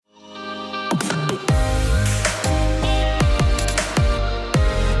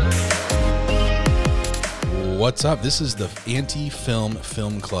What's up? This is the Anti-Film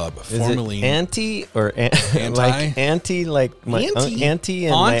Film Club, formerly Is it anti or Anti? like anti, like my auntie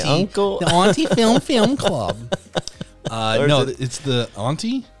and my uncle? The Anti-Film Film Club. No, it's the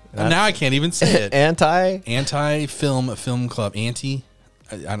Auntie. Now I can't even say it. Anti-Film Film Club. Anti.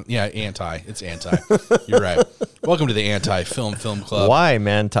 Anti. It's anti. You're right. Welcome to the Anti-Film Film Club. Why,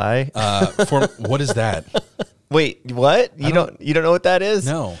 Manti? What is that? Wait, what? You don't know what that is?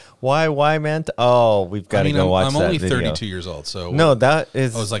 No. Why, Manti? Oh, we've got to go watch that I'm only video. 32 years old, so No, that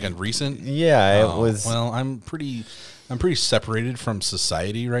is. Oh, it was like a recent. Yeah, it was. Well, I'm pretty separated from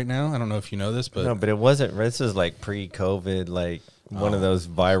society right now. I don't know if you know this, but No, but it wasn't. This is like pre-COVID, like one of those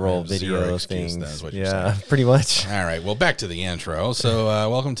viral video things. Then, is what you're yeah, saying. pretty much. All right. Well, back to the intro. So,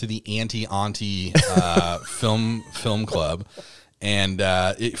 welcome to the Auntie Film Club, and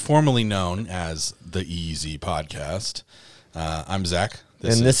formerly known as the Easy Podcast. I'm Zach.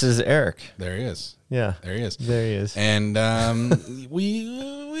 This is Eric. There he is. Yeah, there he is. There he is. And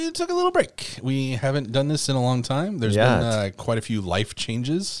we took a little break. We haven't done this in a long time. There's been quite a few life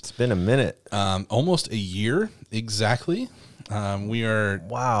changes. It's been a minute. Almost a year exactly. We are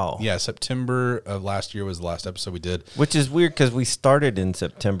September of last year was the last episode we did, which is weird because we started in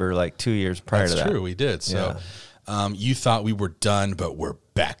September, like 2 years prior to that. That's true, we did. So, you thought we were done, but we're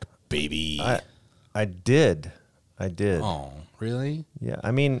back, baby. I did. Oh, really? Yeah.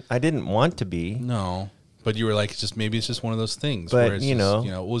 I mean, I didn't want to be. No. But you were like, maybe it's just one of those things. But where it's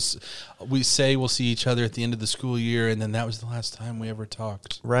we say we'll see each other at the end of the school year, and then that was the last time we ever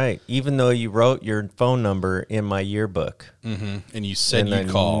talked. Right. Even though you wrote your phone number in my yearbook, and you said you'd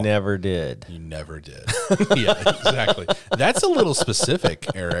call. Never did. You never did. Yeah, exactly. That's a little specific,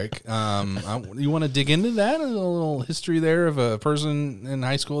 Eric. You want to dig into that? A little history there of a person in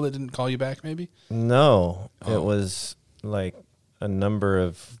high school that didn't call you back, maybe? No, it was like a number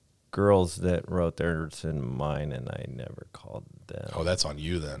of girls that wrote theirs in mine, and I never called them. Oh, that's on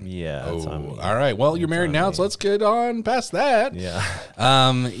you then. Yeah, that's on me. All right. Well, you're married now, so let's get on past that. Yeah.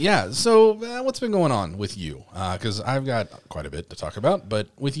 So what's been going on with you? Because I've got quite a bit to talk about, but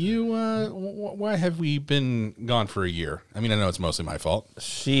with you, why have we been gone for a year? I mean, I know it's mostly my fault.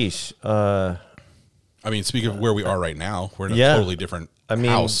 Sheesh. I mean, speaking of where we are right now, we're in a totally different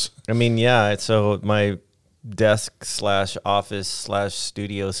house. So my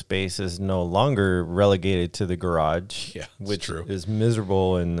desk/office/studio space is no longer relegated to the garage, which true. is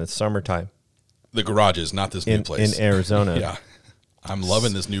miserable in the summertime. The garage is not this new place in Arizona. Yeah, I'm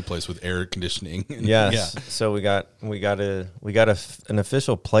loving this new place with air conditioning. Yes. Yeah. So we got an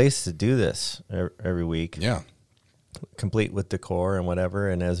official place to do this every week. Yeah. Complete with decor and whatever.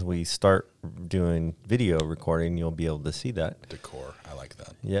 And as we start doing video recording, you'll be able to see that decor. I like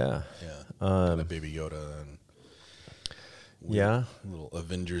that. Yeah. Yeah. And a Baby Yoda and little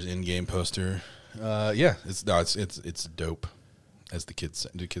Avengers Endgame poster. It's dope. As the kids say.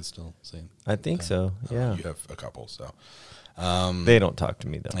 Do kids still say it? I think so. Yeah. You have a couple, so they don't talk to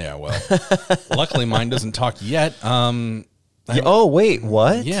me though. Yeah, well, luckily mine doesn't talk yet. Wait,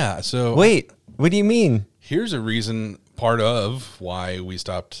 what? Yeah, so wait, what do you mean? Here's a reason, part of why we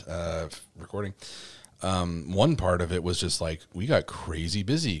stopped recording. One part of it was just like we got crazy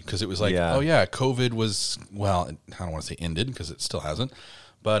busy because it was like, COVID was, well, I don't want to say ended because it still hasn't,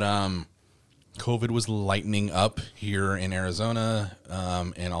 but COVID was lightening up here in Arizona,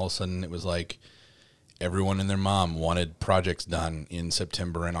 and all of a sudden it was like everyone and their mom wanted projects done in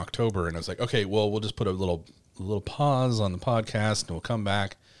September and October, and I was like, okay, well, we'll just put a little pause on the podcast and we'll come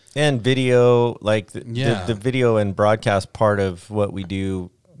back. And video, like the video and broadcast part of what we do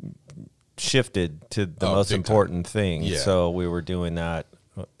shifted to the most important thing. Yeah. So we were doing that,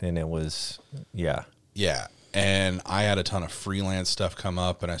 and it was, Yeah. And I had a ton of freelance stuff come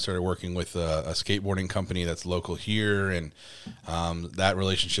up, and I started working with a skateboarding company that's local here, and that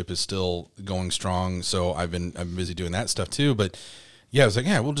relationship is still going strong. So I've been busy doing that stuff too. But yeah, I was like,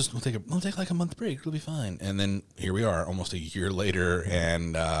 we'll take like a month break. It'll be fine. And then here we are, almost a year later,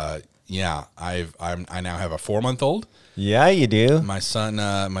 and I now have a 4-month-old. Yeah, you do. My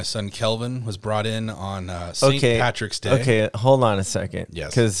son Kelvin was brought in on St. Patrick's Day. Okay, hold on a second.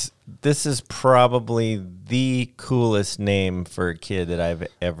 Yes, because this is probably the coolest name for a kid that I've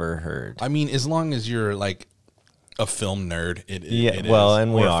ever heard. I mean, as long as you're like a film nerd, it is.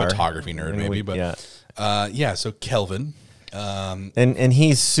 And we are a photography nerd, maybe. So Kelvin. And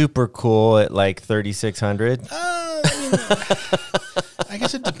he's super cool at like 3,600. I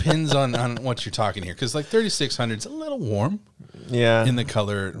guess it depends on what you're talking here, because like 3,600 is a little warm. Yeah. In the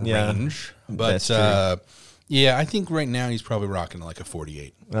color range, but I think right now he's probably rocking like a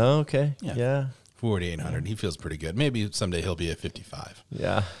 48. Oh, okay. Yeah. 4,800. He feels pretty good. Maybe someday he'll be at 55.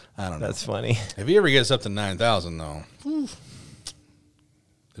 Yeah. I don't know. That's funny. If he ever gets up to 9,000, though,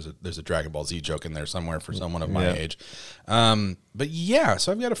 there's a Dragon Ball Z joke in there somewhere for someone of my age. But yeah,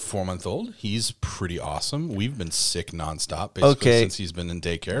 so I've got a 4-month-old. He's pretty awesome. We've been sick nonstop basically since he's been in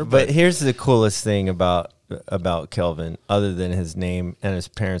daycare. But here's the coolest thing about Kelvin, other than his name and his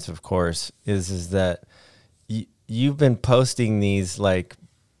parents, of course, is that you've been posting these like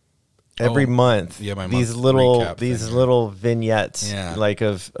every month. Yeah, my these month little vignettes, like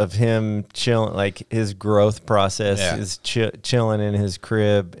of him chilling, like his growth process is chilling in his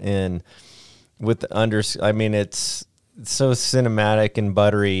crib and with the I mean, it's so cinematic and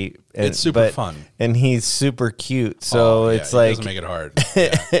buttery. It's super fun, and he's super cute. So it's like, it doesn't make it hard.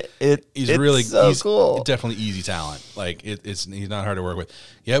 He's cool. Definitely easy talent. Like he's not hard to work with.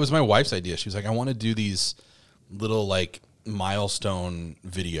 Yeah, it was my wife's idea. She was like, I want to do these little like milestone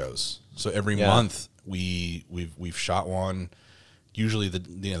videos. So every month we've shot one. Usually the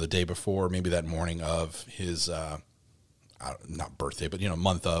day before, maybe that morning of his not birthday, but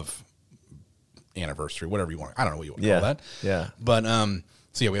month of anniversary, whatever you want. I don't know what you want to call that. Yeah. But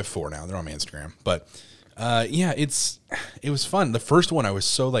so we have 4 now. They're on my Instagram. But it was fun. The first one I was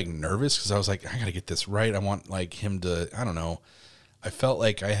so like nervous because I was like, I gotta get this right. I want like him to, I don't know. I felt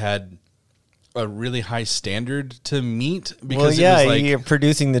like I had a really high standard to meet because it was like, you're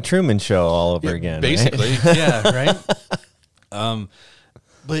producing the Truman Show all over again, basically. Right? Yeah, right.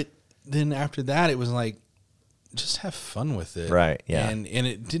 But then after that, it was like, just have fun with it, right? Yeah, and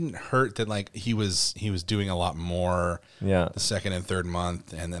it didn't hurt that like he was doing a lot more, the second and third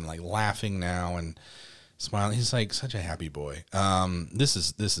month, and then like laughing now and smiling. He's like such a happy boy. This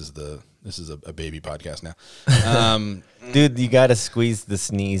is a baby podcast now. Dude, you got to squeeze the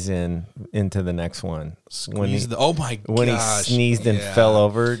sneeze into the next one. Oh my gosh. When he sneezed and fell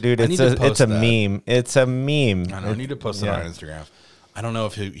over, dude, it's a meme. It's a meme. I need to post it on Instagram. I don't know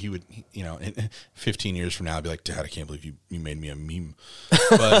if he would, 15 years from now, I'd be like, Dad, I can't believe you made me a meme.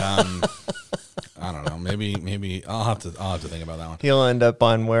 But I don't know. Maybe I'll have to think about that one. He'll end up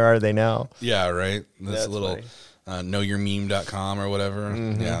on Where Are They Now? Yeah, right. This little knowyourmeme.com or whatever.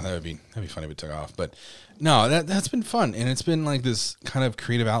 Mm-hmm. Yeah, that'd be funny if it took off. But no, that's been fun, and it's been like this kind of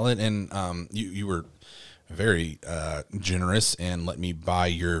creative outlet. And you were very generous and let me buy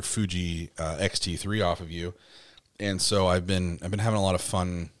your Fuji X-T3 off of you. And so I've been having a lot of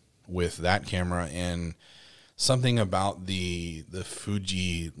fun with that camera, and something about the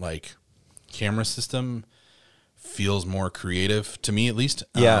Fuji like camera system feels more creative to me, at least.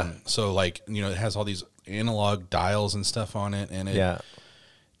 Yeah. So like it has all these analog dials and stuff on it, and it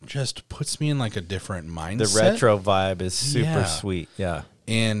just puts me in like a different mindset. The retro vibe is super sweet. Yeah.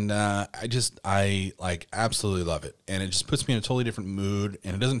 And I like absolutely love it. And it just puts me in a totally different mood,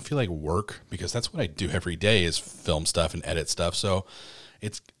 and it doesn't feel like work because that's what I do every day is film stuff and edit stuff. So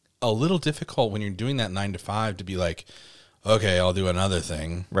it's a little difficult when you're doing that 9 to 5 to be like, okay, I'll do another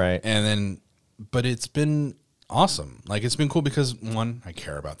thing. Right. And then, but it's been awesome. Like it's been cool because one, I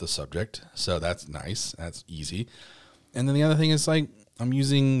care about the subject. So that's nice. That's easy. And then the other thing is like, I'm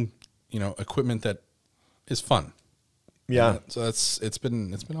using, equipment that is fun. Yeah. So it's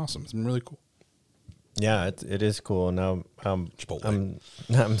been awesome. It's been really cool. Yeah, it is cool. Now I'm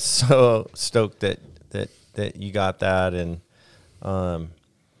so stoked that you got that, and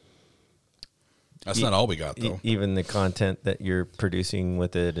that's not all we got though. Even the content that you're producing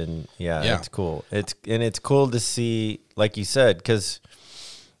with it, and it's cool. It's cool to see, like you said, because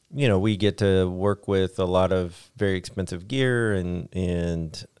we get to work with a lot of very expensive gear, and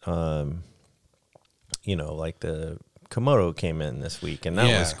like the Komodo came in this week, and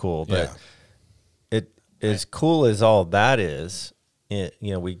that was cool. But as cool as all that is,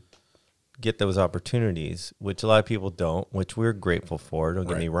 we get those opportunities, which a lot of people don't, which we're grateful for. Don't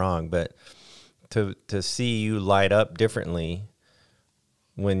get me wrong, but to see you light up differently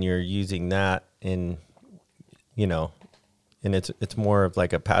when you're using that, and and it's more of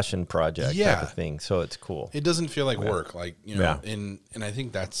like a passion project type of thing. So it's cool. It doesn't feel like work, like and I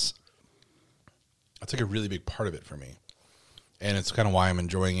think that's like a really big part of it for me. And it's kind of why I'm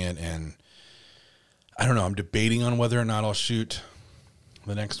enjoying it. And I don't know, I'm debating on whether or not I'll shoot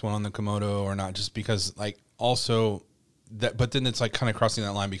the next one on the Komodo or not, just because like also that, but then it's like kind of crossing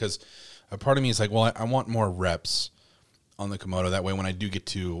that line because a part of me is like, well, I want more reps on the Komodo. That way, when I do get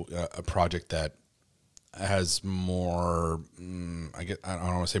to a project that has more, I don't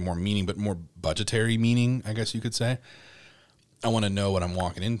want to say more meaning, but more budgetary meaning, I guess you could say. I want to know what I'm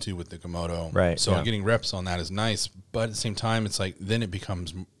walking into with the Komodo. Right. So getting reps on that is nice, but at the same time, it's like, then it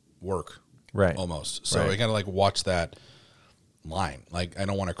becomes work. Right. Almost. So I got to like watch that line. Like, I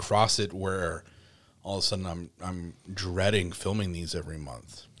don't want to cross it where all of a sudden I'm dreading filming these every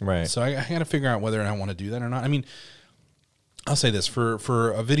month. Right. So I got to figure out whether I want to do that or not. I mean, I'll say this,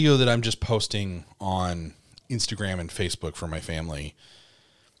 for a video that I'm just posting on Instagram and Facebook for my family,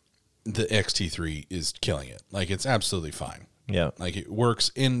 the XT3 is killing it. Like, it's absolutely fine. Yeah. Like, it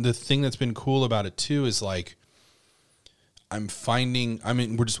works. And the thing that's been cool about it too is like,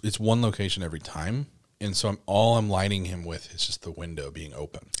 it's one location every time. And so I'm lighting him with is just the window being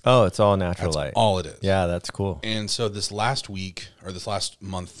open. Oh, it's all natural light. All it is. Yeah, that's cool. And so this last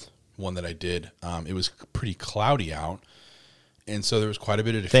month one that I did, it was pretty cloudy out. And so there was quite a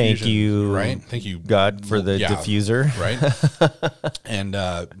bit of diffusion. Thank you. Right? Thank you, God, for the diffuser. Right? And,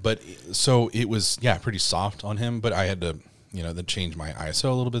 but so it was, pretty soft on him, but I had to, then change my ISO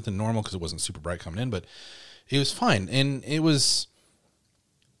a little bit than normal because it wasn't super bright coming in, but it was fine. And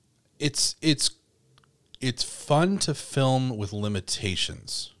it's fun to film with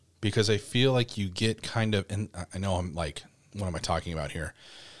limitations because I feel like you get kind of, and I know I'm like, what am I talking about here?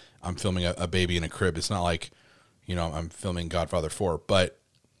 I'm filming a baby in a crib. It's not like, I'm filming Godfather 4, but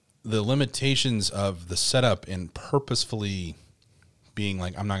the limitations of the setup and purposefully being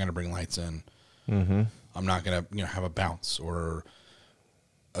like, I'm not going to bring lights in. Mm-hmm. I'm not going to, have a bounce or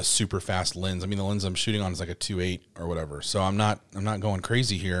a super fast lens. I mean, the lens I'm shooting on is like a 2.8 or whatever. So I'm not going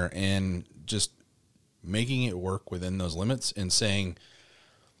crazy here, and just making it work within those limits and saying,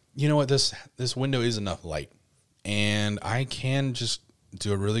 you know what, this window is enough light and I can just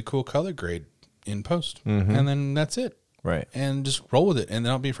do a really cool color grade in post. Mm-hmm. And then that's it. Right. And just roll with it and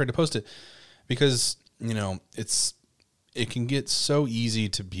then I'll be afraid to post it because, it can get so easy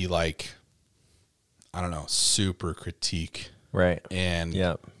to be like, I don't know, super critique. Right. And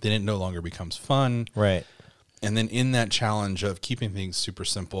then it no longer becomes fun. Right. And then in that challenge of keeping things super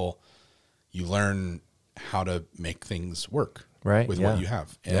simple, you learn how to make things work with what you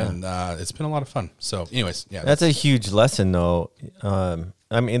have. And it's been a lot of fun. So anyways, that's a huge lesson though.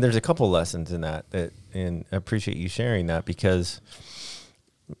 I mean, there's a couple lessons in that, and I appreciate you sharing that because,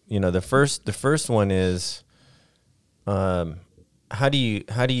 the first one is, how do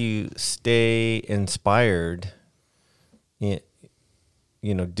you stay inspired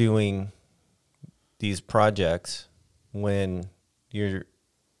doing these projects when you're,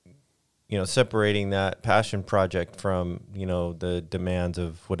 separating that passion project from, the demands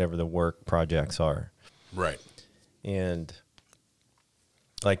of whatever the work projects are. Right. And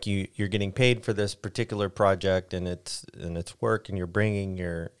like you're getting paid for this particular project and it's work and you're bringing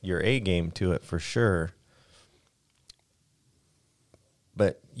your A game to it for sure.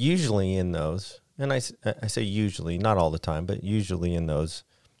 But usually in those, and I say usually, not all the time, but usually in those,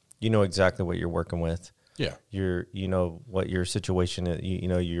 you know exactly what you're working with. Yeah. What your situation is,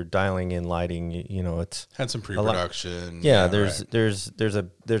 you're dialing in lighting, it's had some pre-production. There's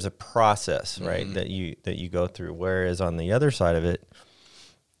a process, right, mm-hmm. that you go through. Whereas on the other side of it,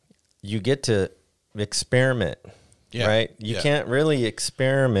 you get to experiment, right? You can't really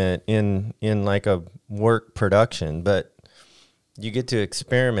experiment in like a work production, but you get to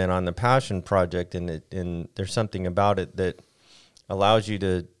experiment on the passion project, and there's something about it that allows you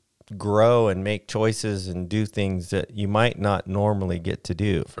to grow and make choices and do things that you might not normally get to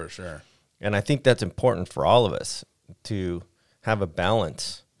do. For sure. And I think that's important for all of us to have a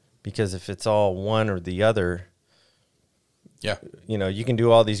balance, because if it's all one or the other, you can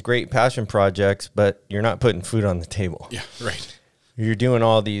do all these great passion projects, but you're not putting food on the table. Yeah, right. You're doing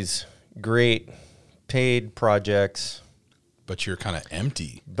all these great paid projects, but you're kind of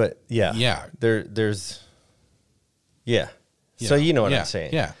empty. But there's. So you know what I'm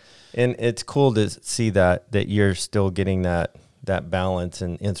saying. Yeah. And it's cool to see that you're still getting that balance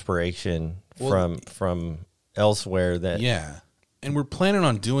and inspiration from elsewhere. And we're planning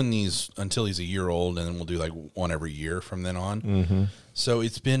on doing these until he's a year old, and then we'll do like one every year from then on. Mm-hmm. So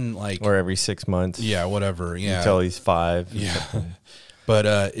it's been like, or every 6 months. Yeah, whatever. Yeah, until he's 5. Yeah, but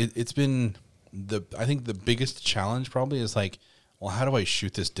it's been I think the biggest challenge probably is like, well, how do I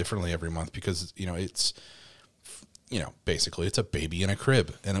shoot this differently every month? Because it's. Basically it's a baby in a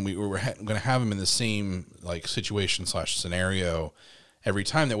crib, and then we're going to have him in the same like situation / scenario every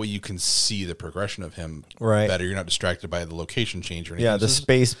time. That way you can see the progression of him better. You're not distracted by the location change or anything. Yeah, the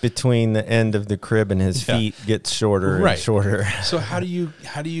space between the end of the crib and his feet gets shorter and shorter. So how do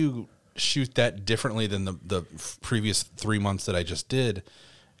you shoot that differently than the previous 3 months that I just did?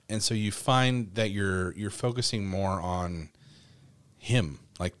 And so you find that you're focusing more on him,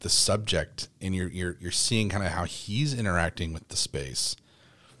 like the subject, and you're seeing kind of how he's interacting with the space,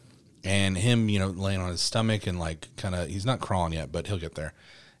 and him, laying on his stomach and like kind of, he's not crawling yet, but he'll get there.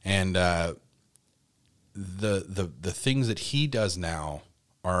 And the things that he does now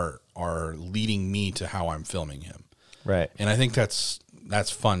are leading me to how I'm filming him. Right. And I think that's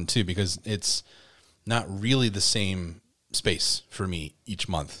fun too, because it's not really the same space for me each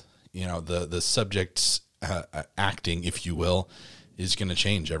month. You know, the subject's acting, if you will, is going to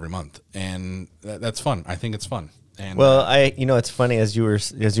change every month, and that's fun. I think it's fun. And well, it's funny, as you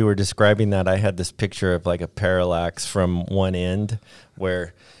were describing that, I had this picture of like a parallax from one end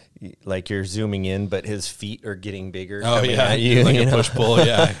where like you're zooming in, but his feet are getting bigger. Oh yeah, at you, like you a know? push pull.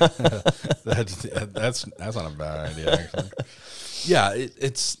 Yeah, that's not a bad idea. Actually. Yeah,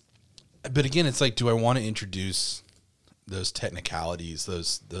 it's. But again, it's like, do I want to introduce those technicalities,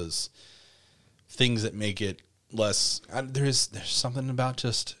 those things that make it less? There's something about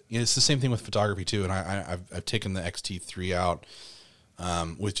just, it's the same thing with photography too. And I've taken the X-T3 out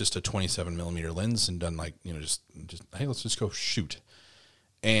with just a 27mm lens and done like, just hey, let's just go shoot.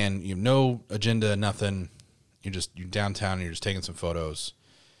 And you have no agenda, nothing. You're downtown and you're just taking some photos.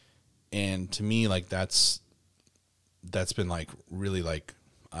 And to me, like that's been like really like,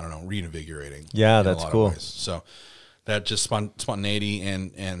 I don't know, reinvigorating. Yeah, that's cool. So that just spontaneity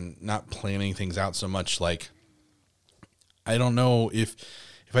and not planning things out so much. Like, I don't know if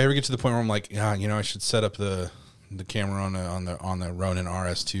I ever get to the point where I'm like, yeah, I should set up the camera on the Ronin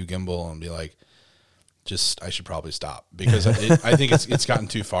RS2 gimbal and be like, I should probably stop, because I think it's gotten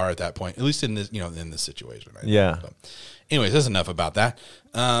too far at that point, at least in this, in this situation. Yeah. But anyways, that's enough about that.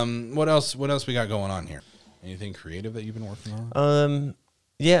 What else we got going on here? Anything creative that you've been working on?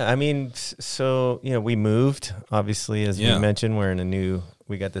 Yeah, I mean, so, we moved, obviously, as we mentioned,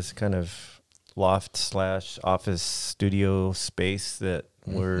 we got this kind of loft/office studio space that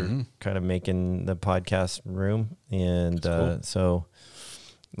we're kind of making the podcast room. And cool. So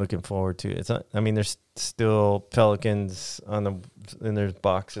looking forward to it. There's still pelicans in their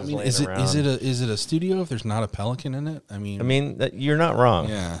boxes laying around. Is it a studio if there's not a pelican in it? You're not wrong.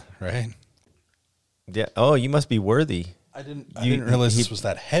 Yeah, right? Yeah. Oh, you must be worthy. I didn't realize this was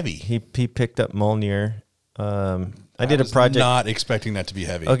that heavy. He picked up Mjolnir. I did a project. Not expecting that to be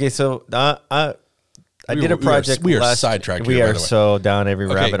heavy. Okay, so I did a project. We are sidetracked. We are so down every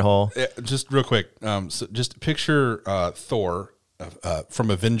rabbit hole. Just real quick. So just picture Thor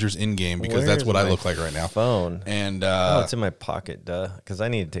from Avengers Endgame, because that's what I look like right now. Phone and it's in my pocket, because I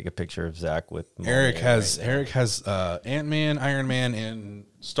need to take a picture of Zach with Mjolnir. Eric has Ant-Man, Iron Man, and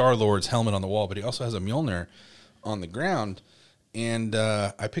Star-Lord's helmet on the wall, but he also has a Mjolnir on the ground, and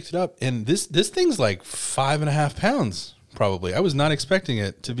I picked it up, and this thing's like 5.5 pounds probably. I was not expecting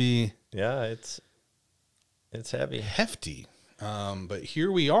it to be. Yeah, it's heavy, hefty, but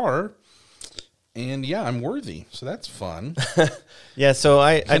here we are, and yeah, I'm worthy, so that's fun. Yeah, so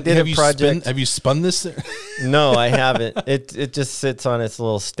I did a project. Have you spun this? No, I haven't. It just sits on its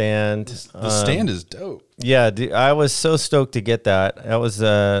little stand. The stand is dope. Yeah, I was so stoked to get that. That was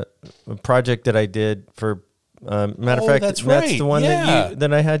a project that I did for. Matter of fact, that's the one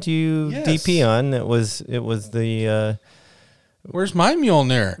that I had you DP on. It was the. Where's my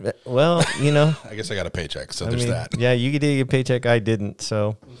Mjolnir? Well, I guess I got a paycheck, so there's that. Yeah, you did get a paycheck. I didn't,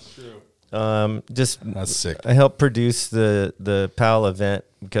 so. That's true. That's sick. I helped produce the PAL event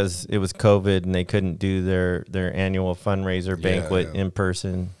because it was COVID and they couldn't do their annual fundraiser banquet in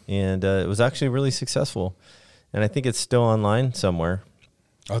person, and it was actually really successful, and I think it's still online somewhere.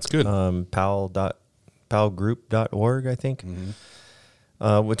 Oh, that's good. palgroup.org, I think,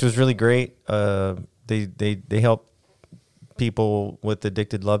 which was really great. They help people with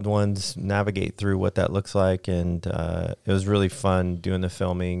addicted loved ones navigate through what that looks like, and it was really fun doing the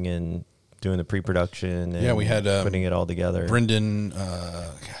filming and doing the pre-production. And we had putting it all together. Brendan, I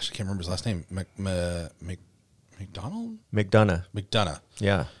can't remember his last name. McDonough.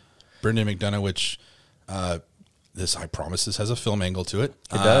 Yeah, Brendan McDonough, which. This, I promise, this has a film angle to it.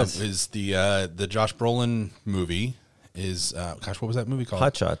 It does. Is the Josh Brolin movie is what was that movie called?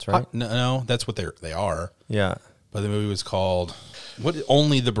 Hot Shots, right? No, that's what they are. Yeah. But the movie was called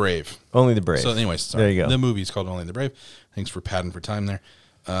Only the Brave. Only the Brave. So anyways, sorry. There you go. The movie's called Only the Brave. Thanks for padding for time there.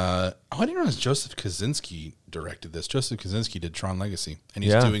 I didn't realize Joseph Kosinski directed this. Joseph Kosinski did Tron Legacy, and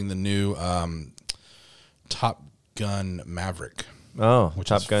he's doing the new Top Gun Maverick. Oh, which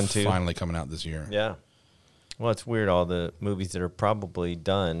Top is Gun 2 finally coming out this year. Yeah. Well, it's weird, all the movies that are probably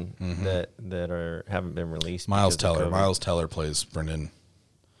done that haven't been released. Miles Teller plays Brendan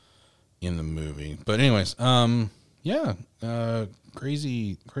in the movie. But anyways,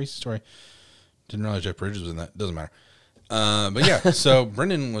 crazy story. Didn't realize Jeff Bridges was in that. Doesn't matter. But yeah, so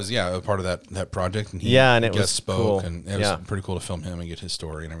Brendan was a part of that project, and and it was spoke, cool. and it was pretty cool to film him and get his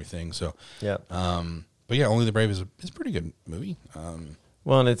story and everything. So but yeah, Only the Brave is a pretty good movie.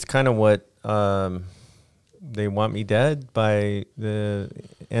 Well, and it's kind of what They Want Me Dead by the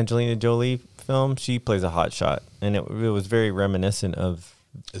Angelina Jolie film. She plays a hotshot, and it was very reminiscent of.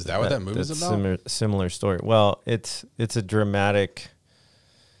 Is that what that movie is about? Similar story. Well, it's a dramatic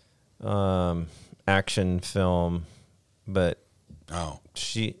action film, but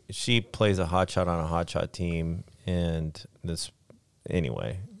she plays a hotshot on a hotshot team, and it's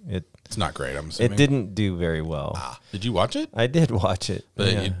not great. I'm assuming it didn't do very well. Did you watch it? I did watch it. But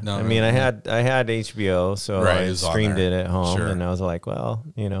I had HBO, so I streamed it at home, and I was like, well,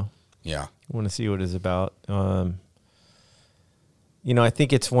 I want to see what it's about. I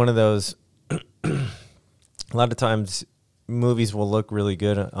think it's one of those. A lot of times, movies will look really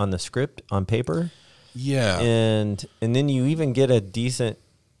good on the script on paper. Yeah, and then you even get a decent,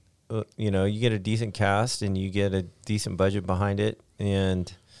 you get a decent cast and you get a decent budget behind it,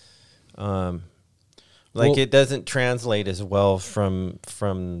 and it doesn't translate as well from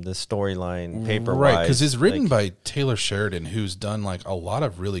the storyline paper, right? Because it's written by Taylor Sheridan, who's done like a lot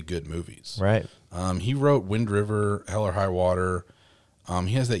of really good movies, right? He wrote Wind River, Hell or High Water.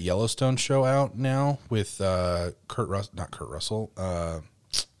 He has that Yellowstone show out now with not Kurt Russell.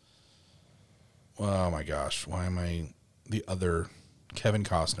 Oh my gosh, why am I the other Kevin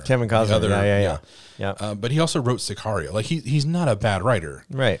Costner? Yeah. But he also wrote Sicario. Like he's not a bad writer,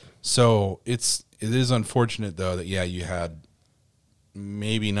 right? So it is unfortunate though that you had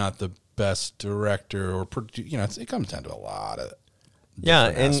maybe not the best director or it comes down to a lot of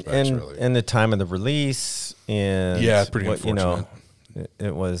and the time of the release and it's pretty unfortunate.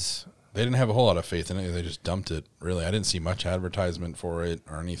 It was. They didn't have a whole lot of faith in it. They just dumped it. Really, I didn't see much advertisement for it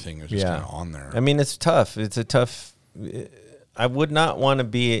or anything. It was just kind of on there. I mean, it's tough. It's a tough. I would not want to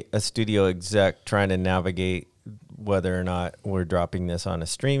be a studio exec trying to navigate whether or not we're dropping this on a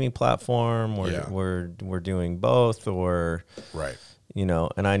streaming platform, or we're doing both, or right.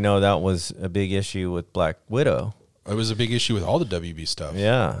 And I know that was a big issue with Black Widow. It was a big issue with all the WB stuff.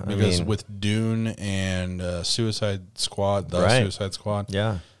 Yeah, because with Dune and Suicide Squad, Suicide Squad.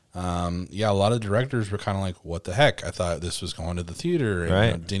 Yeah. A lot of directors were kind of like, what the heck? I thought this was going to the theater. And,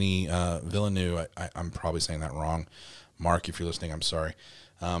 right. Denis Villeneuve, I'm probably saying that wrong. Mark, if you're listening, I'm sorry.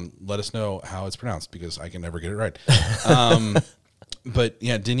 Let us know how it's pronounced because I can never get it right. But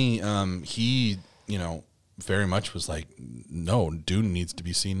yeah, Denis, he, very much was like, no, Dune needs to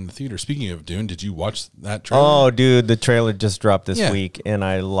be seen in the theater. Speaking of Dune, did you watch that trailer? Oh, dude, the trailer just dropped this week, and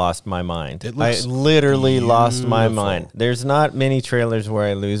I lost my mind. I literally lost my mind. There's not many trailers where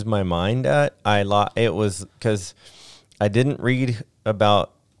I lose my mind at. It was because I didn't read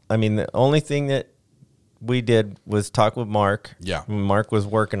about. I mean, the only thing that we did was talk with Mark. Yeah, Mark was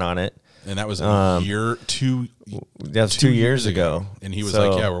working on it. And that was a year, That's 2 years ago. And he was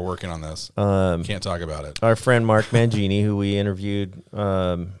like, yeah, we're working on this. Can't talk about it. Our friend Mark Mangini, who we interviewed.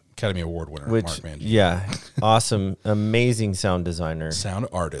 Academy Award winner, Mark Mangini. Yeah. Awesome. Amazing sound designer. Sound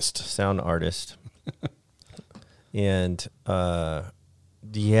artist. And,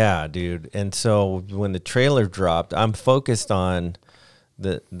 dude. And so when the trailer dropped, I'm focused on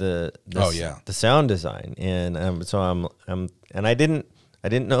the sound design. And and I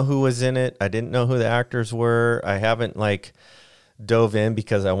didn't know who was in it. I didn't know who the actors were. I haven't dove in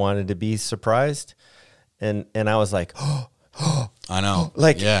because I wanted to be surprised. And I was like, I know.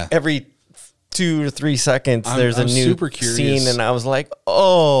 Every 2 or 3 seconds, there's a new scene. And I was like,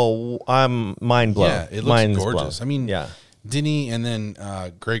 I'm mind blown. Yeah, it looks gorgeous. I mean, Denis, and then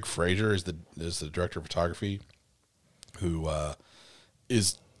Greg Fraser is the director of photography, who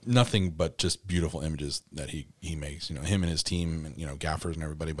is nothing but just beautiful images that he makes, him and his team and, gaffers and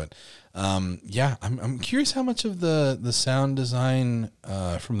everybody. But, I'm curious how much of the sound design,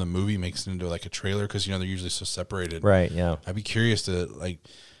 from the movie makes it into like a trailer. Cause they're usually so separated. Right. Yeah. I'd be curious to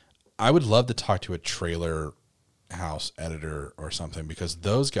I would love to talk to a trailer house editor or something, because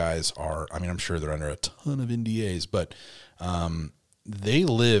those guys are, I'm sure they're under a ton of NDAs, but, they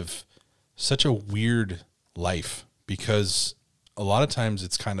live such a weird life, because a lot of times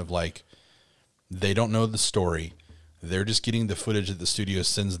it's kind of like they don't know the story. They're just getting the footage that the studio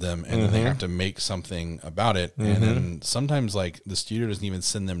sends them, and then they have to make something about it. And then sometimes the studio doesn't even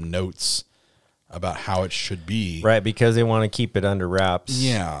send them notes about how it should be. Right, because they want to keep it under wraps.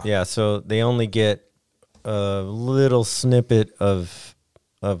 Yeah. Yeah, so they only get a little snippet of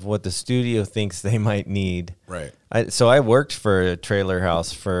what the studio thinks they might need. Right. So I worked for a trailer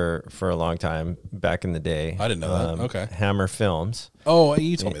house for a long time back in the day. I didn't know that. Okay. Hammer Films. Oh,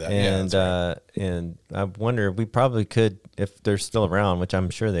 you told me that. And and I wonder if we probably could, if they're still around, which I'm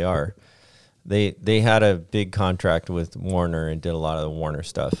sure they are. They had a big contract with Warner and did a lot of the Warner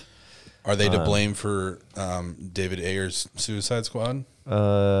stuff. Are they to blame for David Ayer's Suicide Squad?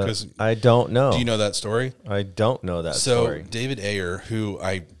 I don't know. Do you know that story? I don't know that story. So David Ayer, who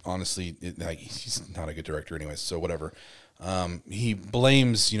I honestly, he's not a good director anyway, so whatever. He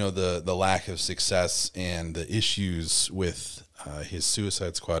blames, the lack of success and the issues with his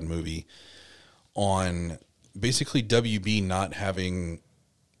Suicide Squad movie on basically WB not having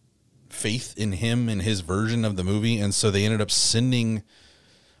faith in him and his version of the movie, and so they ended up sending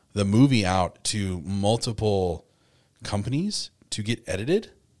the movie out to multiple companies to get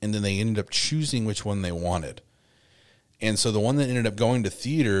edited, and then they ended up choosing which one they wanted. And so the one that ended up going to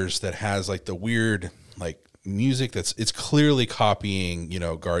theaters that has like the weird like music it's clearly copying,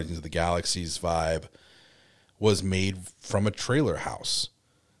 Guardians of the Galaxy's vibe, was made from a trailer house.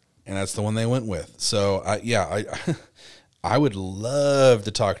 And that's the one they went with. So I would love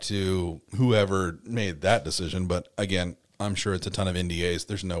to talk to whoever made that decision, but again, I'm sure it's a ton of NDAs.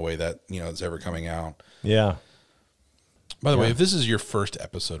 There's no way that, it's ever coming out. Yeah. By the way, if this is your first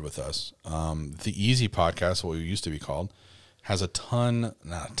episode with us, the Easy Podcast, what we used to be called, has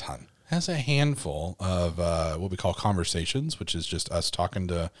has a handful of what we call conversations, which is just us talking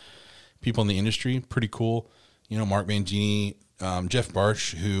to people in the industry. Pretty cool. Mark Mangini, Jeff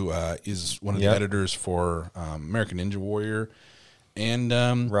Barsh, who is one of the editors for American Ninja Warrior, and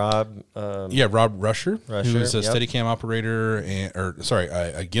Rob Rusher, who is a Steadicam operator,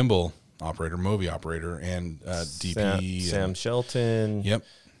 a gimbal operator, Movi operator, and DP. Sam Shelton. Yep.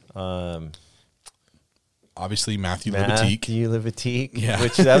 Obviously Matthew Libatique. Yeah.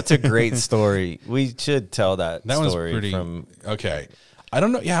 Which that's a great story. We should tell that story. Was pretty, okay. I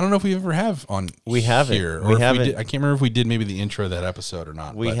don't know. Yeah, I don't know if we ever have on. We haven't. Here, or we haven't. I can't remember if we did maybe the intro of that episode or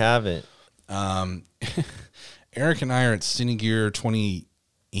not. We haven't. Eric and I are at Cinegear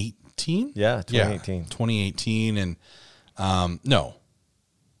 2018. Yeah, 2018. Yeah, 2018 and no.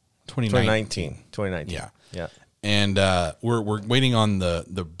 2019. Yeah. And we're waiting on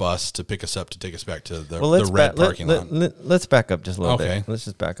the bus to pick us up to take us back to the red parking lot. Let's back up just a little bit. Let's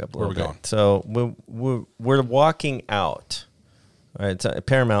just back up a little bit. Where are we going? So we're walking out. All right, it's at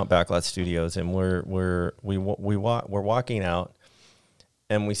Paramount Backlot Studios, and we're walking out,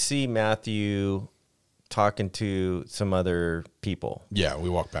 and we see Matthew talking to some other people. Yeah, we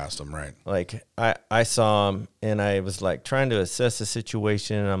walked past him, right? Like I saw him, and I was like trying to assess the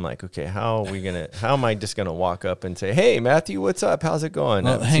situation, and I'm like, okay, how am I just gonna walk up and say, hey Matthew, what's up? How's it going?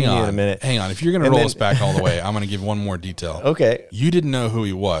 Well, hang on a minute. Hang on. If you're gonna roll us back all the way, I'm gonna give one more detail. Okay. You didn't know who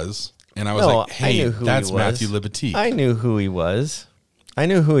he was, and I was like, hey, that's Matthew Libatique. I knew who he was.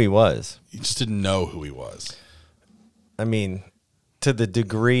 You just didn't know who he was. I mean, to the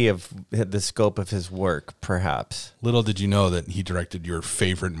degree of the scope of his work, perhaps. Little did you know that he directed your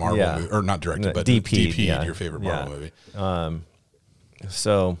favorite Marvel movie, or not directed, but DP'd your favorite Marvel movie.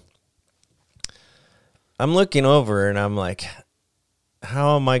 So I'm looking over and I'm like,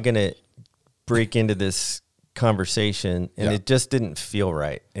 how am I going to break into this conversation? And it just didn't feel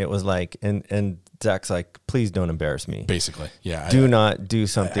right. It was like, and Zach's like, please don't embarrass me. Basically, yeah. Do not do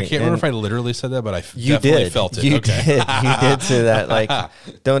something. I can't remember if I literally said that, but I definitely felt it. You did say that. Like,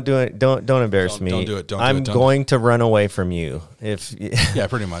 don't do it. Don't embarrass me. Don't do it. I'm going to run away from you. Yeah,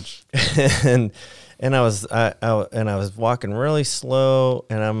 pretty much. and I was walking really slow,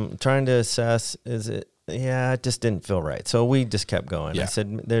 and I'm trying to assess. It just didn't feel right. So we just kept going. Yeah. I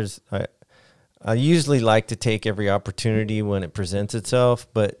said, I usually like to take every opportunity when it presents itself,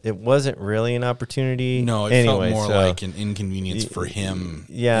 but it wasn't really an opportunity. No, it felt more like an inconvenience for him.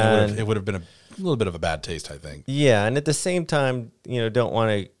 Yeah. It would have been a little bit of a bad taste, I think. Yeah, and at the same time, don't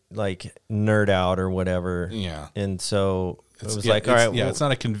want to like nerd out or whatever. Yeah. And so it was like, all right. Yeah, it's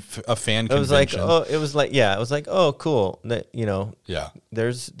not a fan convention. It was like, oh, cool. That, yeah.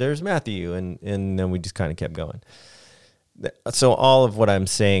 There's Matthew, and then we just kind of kept going. So all of what I'm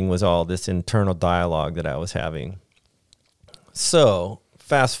saying was all this internal dialogue that I was having. So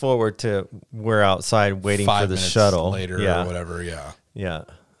fast forward to we're outside waiting for the shuttle later or whatever. Yeah. Yeah.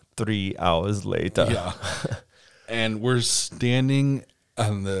 3 hours later. Yeah. And we're standing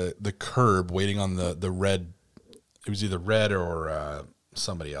on the curb waiting on the red. It was either red or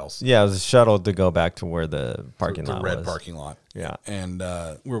somebody else. Yeah, it was a shuttle to go back to where the parking lot was. The red parking lot. Yeah. And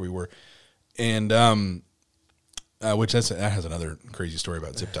where we were. And which that has another crazy story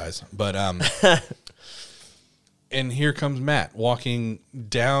about zip ties, but and here comes Matt walking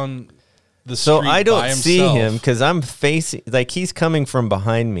down the street. So I don't see him because I'm facing, like, he's coming from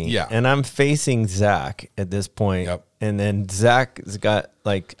behind me, and I'm facing Zach at this point. Yep. And then Zach's got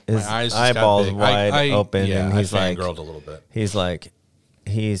like his eyeballs wide open, and he's like, fangirled a little bit. He's like,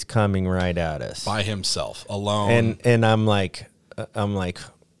 he's coming right at us by himself, alone, and I'm like.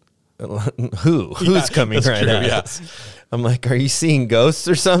 Who's coming right at us? I'm like, are you seeing ghosts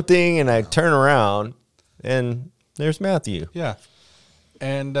or something? And I turn around, and there's Matthew. Yeah.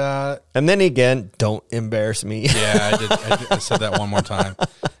 And then again, don't embarrass me. Yeah, I said that one more time.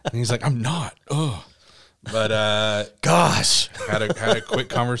 And he's like, I'm not. Ugh. But gosh, had a quick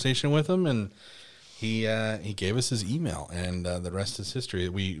conversation with him, and he gave us his email, and the rest is history.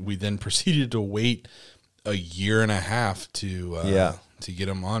 We then proceeded to wait a year and a half to get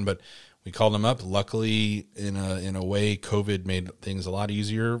him on, but we called him up. Luckily, in a way, COVID made things a lot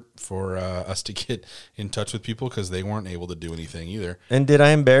easier for us to get in touch with people because they weren't able to do anything either. And did I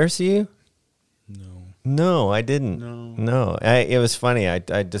embarrass you? No, I didn't. No. It was funny. I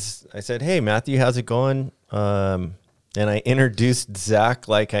said, "Hey, Matthew, how's it going?" And I introduced Zach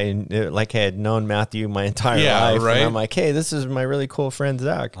like I had known Matthew my entire life. Right. And I'm like, "Hey, this is my really cool friend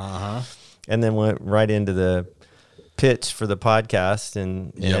Zach." And then went right into the pitch for the podcast,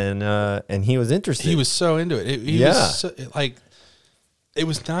 and he was interested. He was so into it. It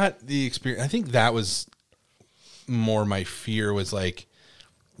was not the experience. I think that was more my fear was like,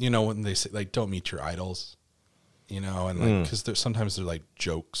 when they say like, don't meet your idols, and like, cause sometimes they're like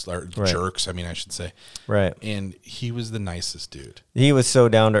jokes or jerks. I mean, I should say. Right. And he was the nicest dude. He was so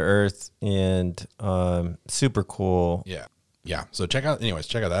down to earth and super cool. Yeah. Yeah. So check out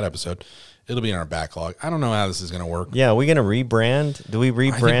that episode. It'll be in our backlog. I don't know how this is going to work. Yeah, are we going to rebrand? Do we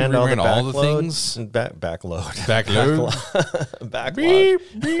rebrand all the things? Backload. Backlog. Beep,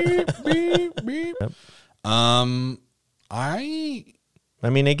 beep, beep, beep. Yep. I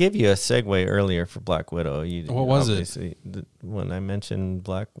mean, I gave you a segue earlier for Black Widow. What was it? When I mentioned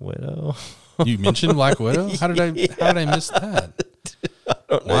Black Widow. You mentioned Black Widow? How did I miss that?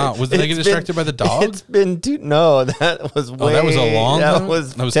 Wow, did I get distracted by the dog? It's been that was way. That was a long. That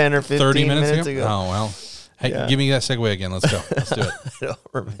was 10 or 15 30 minutes ago. Oh well. Hey, give me that segue again. Let's go. Let's do it. I don't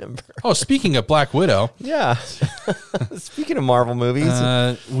remember. Oh, speaking of Black Widow. Yeah. Speaking of Marvel movies,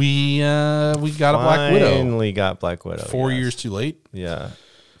 we got a Black Widow. Finally got Black Widow. 4 years too late. Yeah.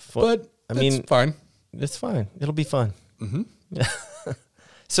 But I mean, fine. It's fine. It'll be fun. Mm-hmm.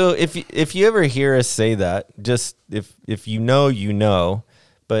 So if you ever hear us say that, just if you know,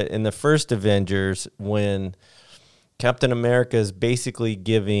 but in the first Avengers, when Captain America is basically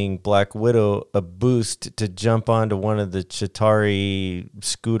giving Black Widow a boost to jump onto one of the Chitauri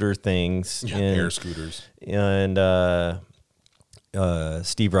scooter things, air scooters, and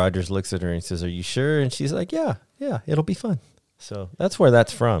Steve Rogers looks at her and says, "Are you sure?" And she's like, "Yeah, it'll be fun." So that's where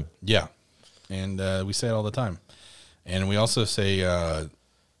that's from. Yeah, and we say it all the time, and we also say.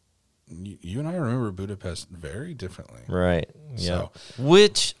 You and I remember Budapest very differently. Right. Yeah.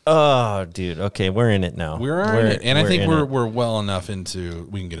 So. Dude. Okay, we're in it now. We're in it. And I think we're well enough into,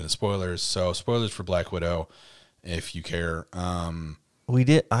 we can get into spoilers. So spoilers for Black Widow, if you care. We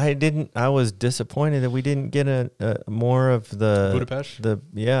did. I was disappointed that we didn't get a more of the Budapest. Also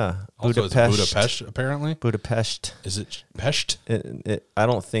Budapest. It's Budapest apparently. Budapest. Is it Pest? I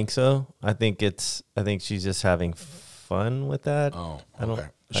don't think so. I think she's just having fun with that. Oh, okay.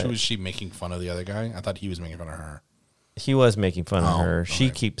 Was she making fun of the other guy? I thought he was making fun of her. He was making fun of her. Okay. She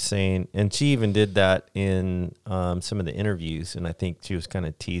keeps saying, and she even did that in some of the interviews, and I think she was kind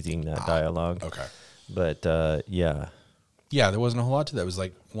of teasing that dialogue. Okay. But yeah. Yeah, there wasn't a whole lot to that. It was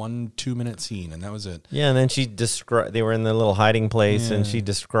like 1-2 minute scene, and that was it. Yeah, and then she described, they were in the little hiding place, and she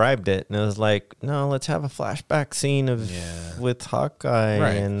described it, and it was like, no, let's have a flashback scene with Hawkeye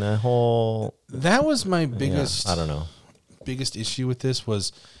and the whole. That was my biggest. I don't know. Biggest issue with this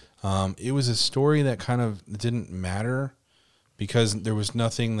was it was a story that kind of didn't matter because there was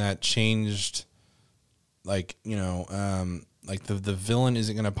nothing that changed, like like the villain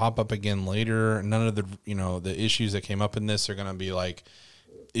isn't going to pop up again later. None of the the issues that came up in this are going to be like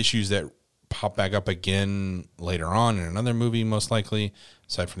issues that pop back up again later on in another movie, most likely,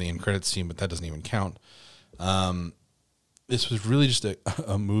 aside from the end credits scene, but that doesn't even count. This was really just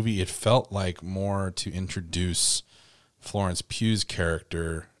a movie. It felt like more to introduce Florence Pugh's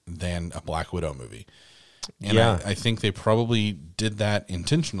character than a Black Widow movie. And I think they probably did that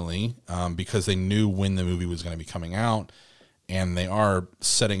intentionally because they knew when the movie was going to be coming out, and they are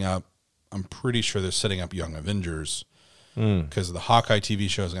setting up, I'm pretty sure they're setting up Young Avengers because the Hawkeye TV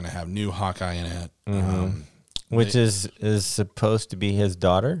show is going to have new Hawkeye in it. Which is supposed to be his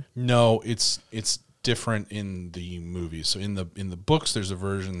daughter? No, it's different in the movie. So in the books, there's a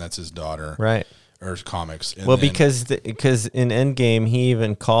version that's his daughter. Right. Or comics. And because in Endgame, he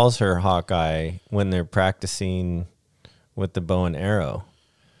even calls her Hawkeye when they're practicing with the bow and arrow.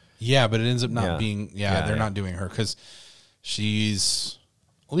 Yeah, but it ends up not being. They're not doing her because she's.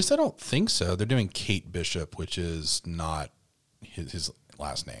 At least I don't think so. They're doing Kate Bishop, which is not his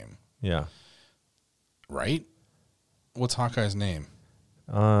last name. Yeah. Right? What's Hawkeye's name?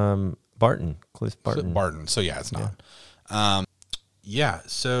 Barton. Cliff Barton. Cliff Barton. So yeah, it's not.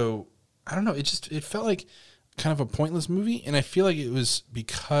 So I don't know. It felt like kind of a pointless movie, and I feel like it was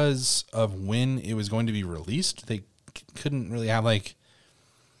because of when it was going to be released. They couldn't really have like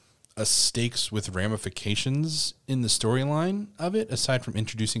a stakes with ramifications in the storyline of it, aside from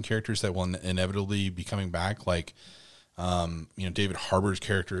introducing characters that will inevitably be coming back. Like, David Harbour's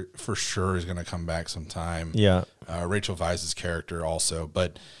character for sure is going to come back sometime. Yeah. Rachel Weisz's character also,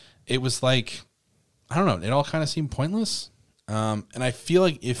 but it was like, I don't know. It all kind of seemed pointless. And I feel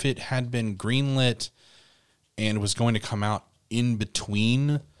like if it had been greenlit and was going to come out in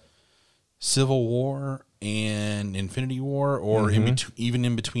between Civil War and Infinity War, or even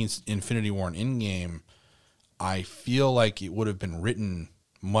in between Infinity War and Endgame, I feel like it would have been written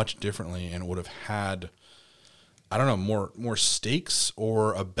much differently and would have had, I don't know, more stakes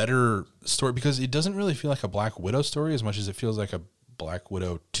or a better story, because it doesn't really feel like a Black Widow story as much as it feels like a Black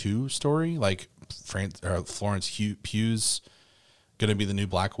Widow 2 story, like Florence Pugh's going to be the new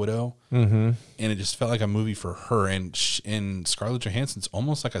Black Widow. And it just felt like a movie for her, and Scarlett Johansson's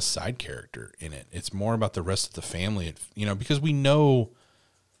almost like a side character in it. It's more about the rest of the family, because we know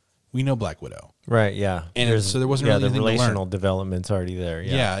Black Widow, right? Yeah, and so there wasn't really the relational development's already there.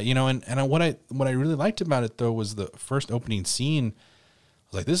 And what I really liked about it though was the first opening scene.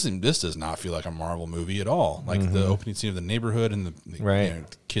 I was like, this does not feel like a Marvel movie at all. Like the opening scene of the neighborhood and the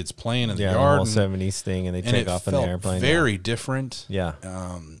kids playing in the yard, the whole 70s thing, and they take off in the airplane. Very different. Yeah,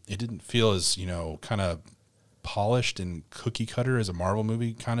 it didn't feel as kind of polished and cookie cutter as a Marvel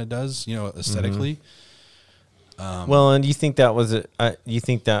movie kind of does, aesthetically. Well, and you think that was you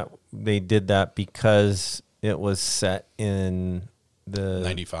think that they did that because it was set in the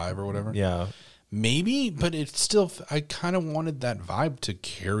 95 or whatever? Yeah. Maybe, but it's still, I kind of wanted that vibe to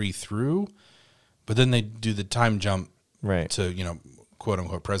carry through, but then they do the time jump to, quote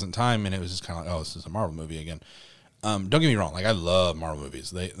unquote present time. And it was just kind of like, oh, this is a Marvel movie again. Don't get me wrong. Like, I love Marvel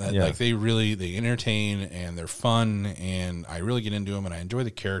movies. They entertain and they're fun, and I really get into them, and I enjoy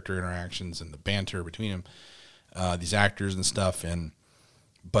the character interactions and the banter between them, these actors and stuff.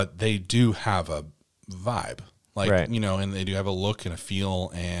 But they do have a vibe, like, and they do have a look and a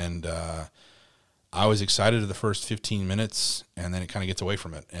feel. And, I was excited at the first 15 minutes, and then it kind of gets away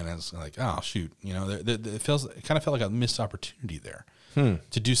from it, and it's like, oh shoot, it kind of felt like a missed opportunity there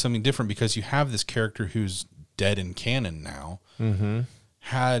to do something different, because you have this character who's dead in canon now, and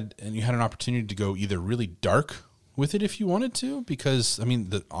you had an opportunity to go either really dark with it if you wanted to, because I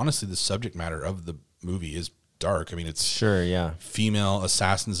mean, honestly, the subject matter of the movie is dark. I mean, it's female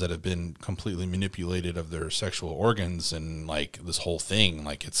assassins that have been completely manipulated of their sexual organs, and like this whole thing,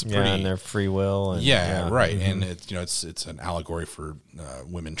 like it's pretty, and their free will, and and it's an allegory for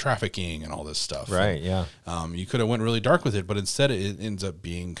women trafficking and all this stuff, you could have went really dark with it, but instead it ends up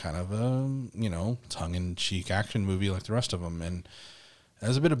being kind of a tongue-in-cheek action movie like the rest of them, and I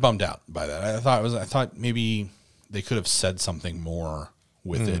was a bit bummed out by that. I thought maybe they could have said something more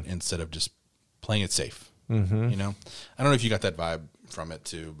with it instead of just playing it safe. I don't know if you got that vibe from it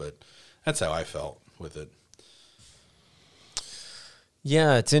too, but that's how I felt with it.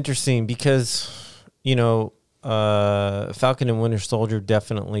 Yeah, it's interesting because, Falcon and Winter Soldier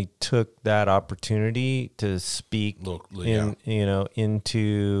definitely took that opportunity to speak into,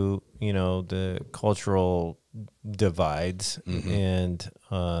 the cultural divides, and,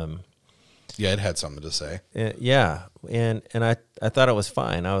 it had something to say. And I thought it was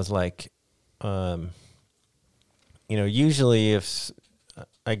fine. I was like, usually if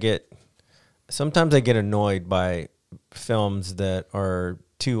sometimes I get annoyed by films that are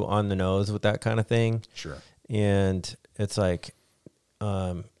too on the nose with that kind of thing. Sure. And it's like,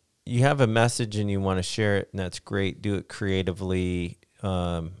 you have a message and you want to share it, and that's great. Do it creatively,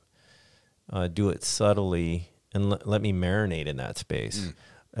 do it subtly, and let me marinate in that space,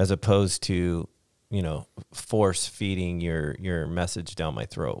 as opposed to, force feeding your message down my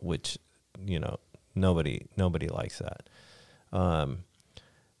throat, which, nobody likes that.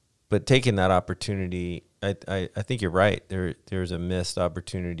 But taking that opportunity, I think you're right. There's a missed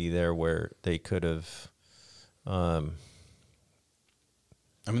opportunity there where they could have.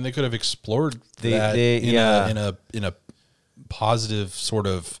 They could have explored that in a positive sort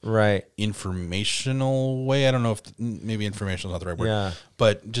of informational way. I don't know if maybe informational is not the right word,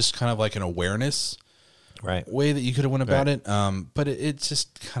 but just kind of like an awareness way that you could have went about it. But it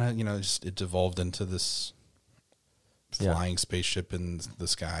just kind of, it devolved into this flying spaceship in the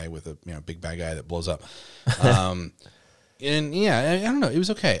sky with a big bad guy that blows up. And I don't know, it was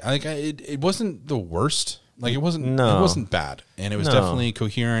okay. It wasn't the worst Like it wasn't bad, and it was definitely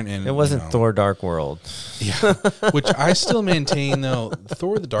coherent, and it wasn't Thor: Dark World. Yeah, which I still maintain though.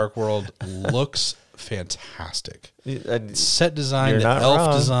 Thor: The Dark World looks fantastic. Set design, the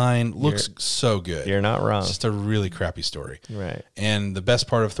elf design looks so good. You're not wrong. It's just a really crappy story. Right. And the best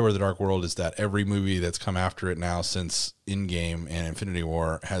part of Thor: The Dark World is that every movie that's come after it now since Endgame and Infinity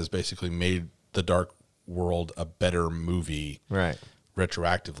War has basically made the Dark World a better movie. Right.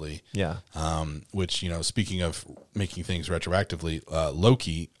 Retroactively. Yeah. Which, speaking of making things retroactively,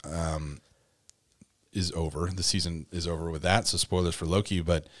 Loki is over. The season is over with that. So spoilers for Loki,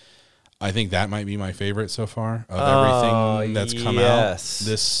 but I think that might be my favorite so far of everything that's come out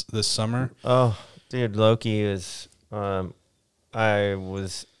this summer. Oh, dude, Loki is. I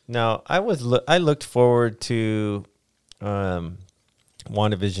looked forward to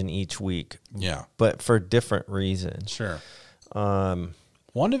WandaVision each week. Yeah, but for different reasons. Sure.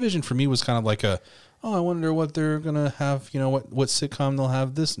 WandaVision for me was kind of like I wonder what they're gonna have. What sitcom they'll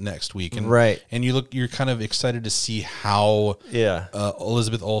have this next week, and right. And you're kind of excited to see how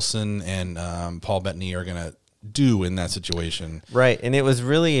Elizabeth Olsen and Paul Bettany are gonna do in that situation. Right, and it was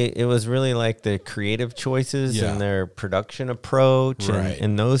really like the creative choices and their production approach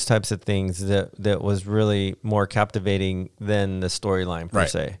and those types of things that was really more captivating than the storyline per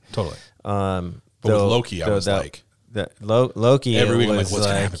se. Totally. But with Loki, I was like. Loki every week, what's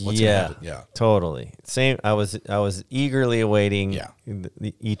gonna happen? What's gonna happen? Yeah, totally. Same. I was eagerly awaiting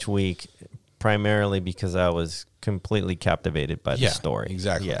each week, primarily because I was completely captivated by the story.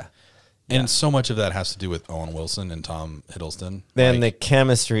 Exactly. Yeah, and so much of that has to do with Owen Wilson and Tom Hiddleston. Then the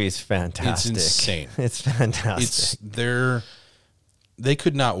chemistry is fantastic. It's insane. It's fantastic. They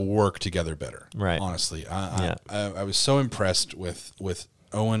could not work together better. Right. Honestly, I was so impressed with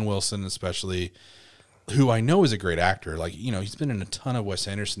Owen Wilson, especially. Who I know is a great actor. Like, he's been in a ton of Wes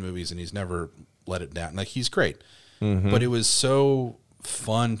Anderson movies and he's never let it down. Like, he's great. Mm-hmm. But it was so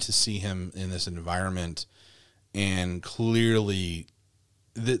fun to see him in this environment. And clearly,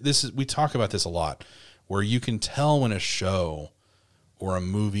 we talk about this a lot, where you can tell when a show or a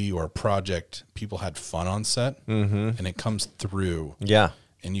movie or a project, people had fun on set and it comes through. Yeah.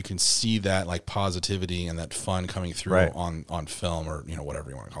 And you can see that like positivity and that fun coming through on film or,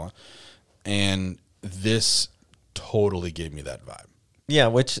 whatever you want to call it. And this totally gave me that vibe. Yeah,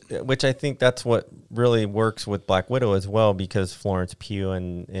 which I think that's what really works with Black Widow as well, because Florence Pugh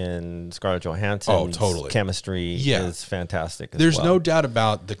and Scarlett Johansson's chemistry is fantastic. There's no doubt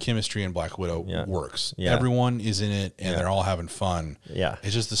about the chemistry in Black Widow works. Yeah. Everyone is in it and they're all having fun. Yeah.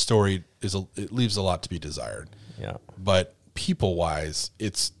 It's just the story it leaves a lot to be desired. Yeah. But people-wise,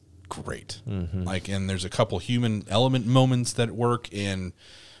 it's great. Mm-hmm. And there's a couple human element moments that work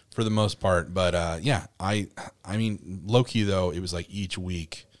for the most part, but I mean Loki though, it was like each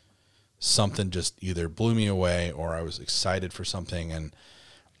week something just either blew me away or I was excited for something, and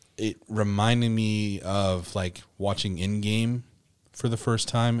it reminded me of like watching Endgame for the first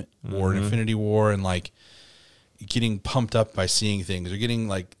time or Infinity War, and like getting pumped up by seeing things or getting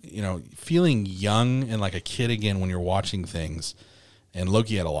like feeling young and like a kid again when you're watching things, and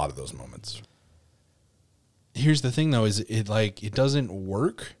Loki had a lot of those moments. Here's the thing though, is it doesn't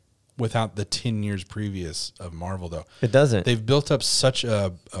work without the 10 years previous of Marvel, though. It doesn't. They've built up such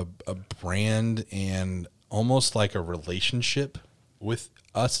a brand and almost like a relationship with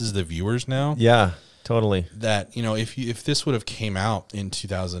us as the viewers now. Yeah, totally. That, if this would have came out in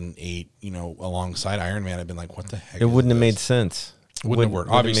 2008, alongside Iron Man, I'd been like, what the heck? It wouldn't have made sense. Wouldn't have worked.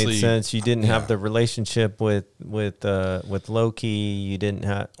 Obviously, made sense. You didn't have the relationship with Loki. You didn't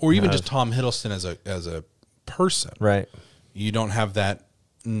have, or even just Tom Hiddleston as a person. Right. You don't have that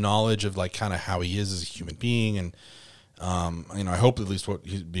knowledge of like kind of how he is as a human being, and I hope at least what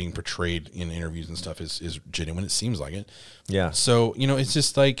he's being portrayed in interviews and stuff is genuine. It seems like it. Yeah. So it's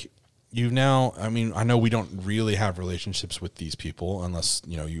just like I know we don't really have relationships with these people unless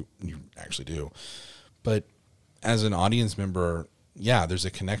you actually do, but as an audience member, there's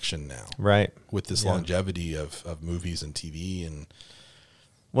a connection now, right, with this longevity of movies and TV. And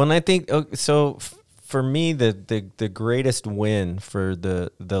I think so. For me, the greatest win for the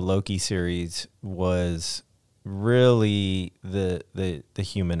Loki series was really the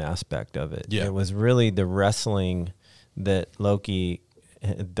human aspect of it. Yeah. It was really the wrestling that Loki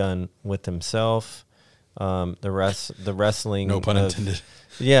had done with himself. The wrestling. No pun intended.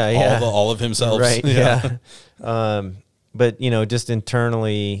 Yeah. All of himself. Right. Yeah. But just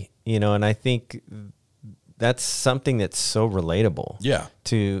internally, and I think that's something that's so relatable. Yeah.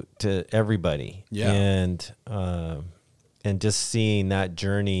 To everybody. Yeah. And just seeing that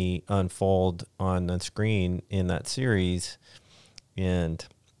journey unfold on the screen in that series, and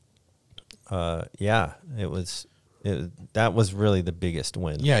yeah, that was really the biggest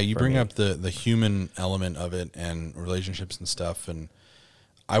win. Yeah, you bring up the human element of it and relationships and stuff, and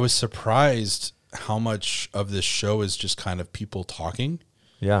I was surprised how much of this show is just kind of people talking,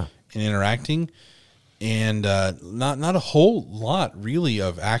 and interacting, and not a whole lot really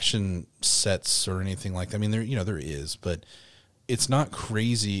of action sets or anything like that. I mean, there is, but it's not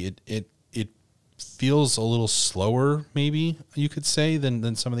crazy. It feels a little slower, maybe you could say,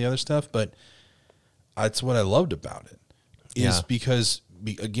 than some of the other stuff, but that's what I loved about it. Is because,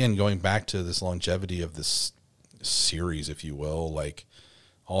 again, going back to this longevity of this series, if you will, like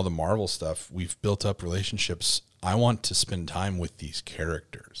all the Marvel stuff, we've built up relationships. I want to spend time with these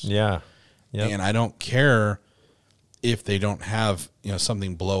characters. Yeah. Yep. And I don't care if they don't have,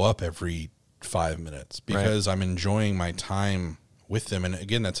 something blow up every 5 minutes, because I'm enjoying my time with them. And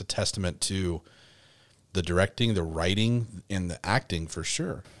again, that's a testament to the directing, the writing, and the acting for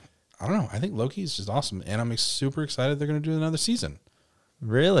sure. I don't know. I think Loki is just awesome, and I'm super excited they're going to do another season.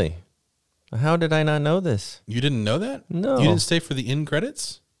 Really? How did I not know this? You didn't know that? No. You didn't stay for the end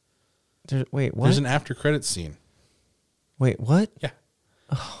credits? Wait, what? There's an after credits scene. Wait, what? Yeah.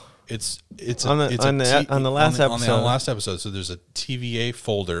 Oh. It's on the last episode. So there's a TVA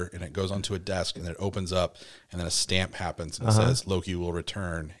folder, and it goes onto a desk, and it opens up, and then a stamp happens, and it says Loki will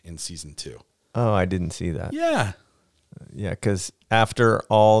return in season 2. Oh, I didn't see that. Yeah. Yeah, because after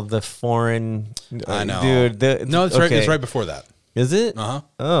all the foreign... I know. Dude. No, it's right. It's right before that. Is it? Uh-huh.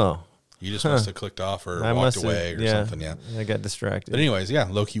 Oh. You just must have clicked off or walked away or something. Yeah. I got distracted. But anyways,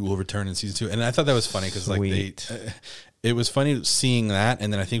 Loki will return in season 2. And I thought that was funny because it was funny seeing that.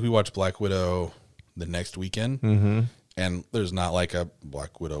 And then I think we watched Black Widow the next weekend. Mm-hmm. And there's not like a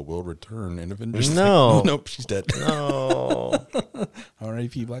Black Widow will return in Avengers. No. Like, nope, she's dead. No.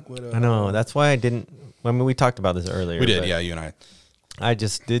 R.I.P. Black Widow. I know. That's why I didn't... I mean, we talked about this earlier. We did, you and I. I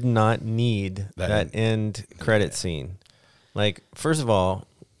just did not need that end credit scene. Like, first of all,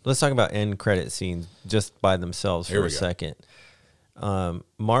 let's talk about end credit scenes just by themselves for a second.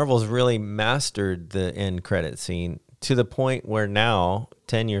 Marvel's really mastered the end credit scene to the point where now,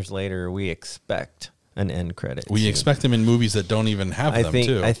 10 years later, we expect an end credit scene. We expect them in movies that don't even have them,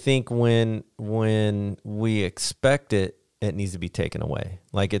 too. I think when we expect it, it needs to be taken away.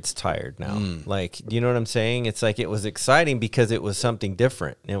 Like, it's tired now. Like, you know what I'm saying? It's like it was exciting because it was something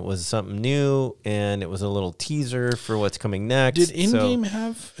different. It was something new, and it was a little teaser for what's coming next. Did Endgame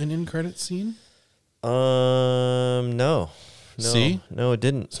have an end credit scene? No. See? No, it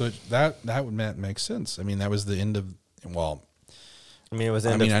didn't. So that would make sense. I mean, that was the end of, well... I mean, it was the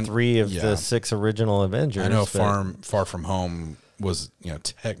end of 3 of the 6 original Avengers. I know Far From Home was,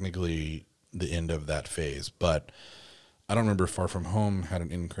 technically the end of that phase, but... I don't remember if Far From Home had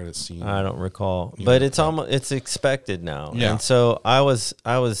an end credit scene. I don't recall, but it's expected now. Yeah. And so I was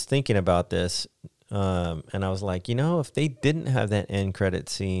thinking about this, and I was like, if they didn't have that end credit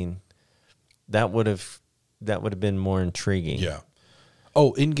scene, that would have been more intriguing. Yeah.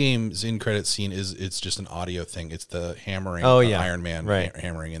 Oh, Endgame's end credit scene it's just an audio thing. It's the hammering. Iron Man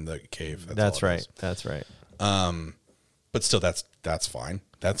hammering in the cave. That's right. That's right. But still, that's fine.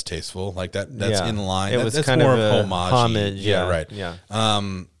 That's tasteful. Like that's in line. It was that's kind more of homage. Yeah, right. Yeah.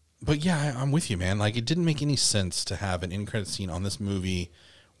 But yeah, I'm with you, man. Like, it didn't make any sense to have an end credit scene on this movie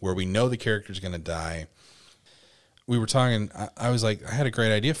where we know the character's going to die. We were talking. I was like, I had a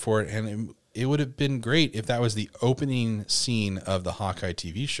great idea for it, and it would have been great if that was the opening scene of the Hawkeye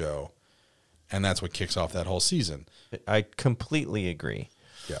TV show, and that's what kicks off that whole season. I completely agree.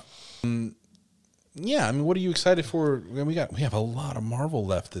 Yeah. Yeah, I mean, what are you excited for? We have a lot of Marvel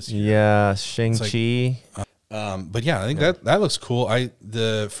left this year. Yeah, Shang-Chi. But yeah, I think that looks cool.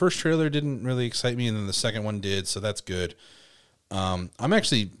 The first trailer didn't really excite me, and then the second one did, so that's good. I'm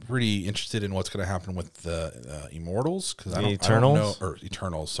actually pretty interested in what's going to happen with the Immortals, because I don't know, or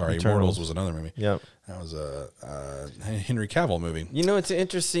Eternals. Sorry, Immortals was another movie. Yep, that was a Henry Cavill movie. It's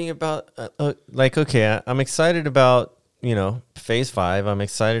interesting about I'm excited about. Phase 5. I'm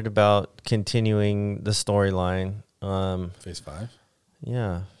excited about continuing the storyline. Phase 5?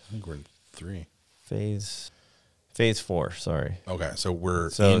 Yeah. I think we're in 3. Phase 4, sorry. Okay, so we're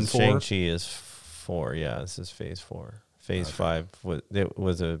in 4? Shang-Chi is 4, yeah. This is Phase 4. Phase 5, it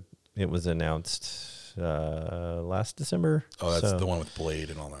was announced last December. Oh, that's the one with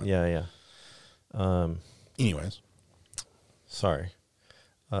Blade and all that. Yeah. Anyways. Sorry.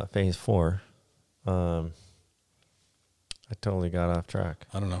 Phase 4. I totally got off track.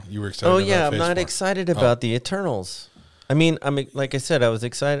 I don't know. You were excited. Oh yeah, I'm not excited about the Eternals. I mean, like I said, I was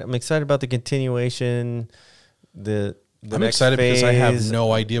excited. I'm excited about the continuation. I'm excited because I have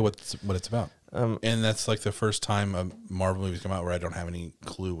no idea what it's about. And that's like the first time a Marvel movie's come out where I don't have any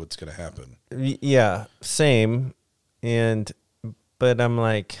clue what's going to happen. Yeah, same. But I'm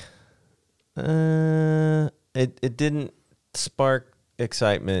like, it didn't spark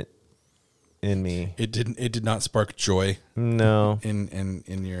excitement in me. It did not spark joy. No.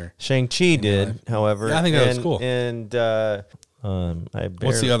 In your Shang-Chi did, however. Yeah, I think that was cool. And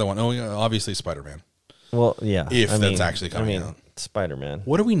what's the other one? Oh, yeah, obviously Spider-Man. Well, yeah. That's actually coming out. Spider-Man.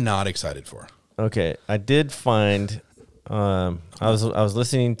 What are we not excited for? Okay, I did find. I was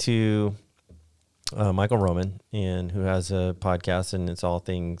listening to Michael Roman, and who has a podcast, and it's all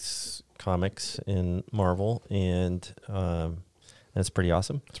things comics in Marvel, and it's pretty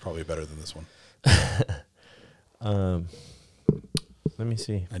awesome. It's probably better than this one. Let me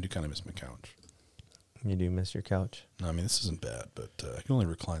see. I do kind of miss my couch. You do miss your couch? No, I mean, this isn't bad, but I can only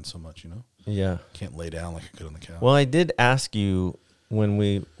recline so much, Yeah. Can't lay down like I could on the couch. Well, I did ask you when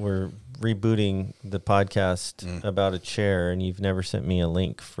we were rebooting the podcast about a chair, and you've never sent me a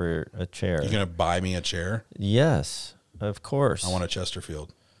link for a chair. You're going to buy me a chair? Yes, of course. I want a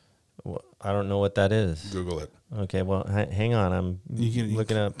Chesterfield. Well, I don't know what that is. Google it. Okay, well, hang on. I'm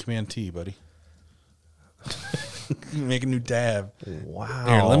looking up. Command T, buddy. Make a new tab. Wow.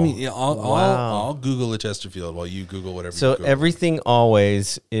 Here, let me. I'll Google a Chesterfield while you Google whatever. So you Google. Everything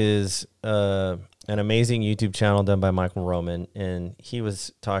Always is an amazing YouTube channel done by Michael Roman, and he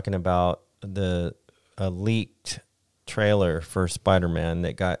was talking about a leaked trailer for Spider-Man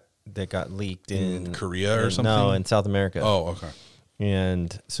that got leaked in Korea or something. No, in South America. Oh, okay.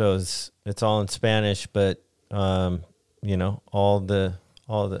 And so it's all in Spanish, but all the.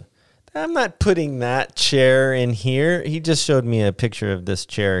 I'm not putting that chair in here. He just showed me a picture of this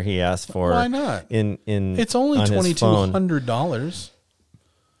chair he asked for. Why not? It's only $2,200.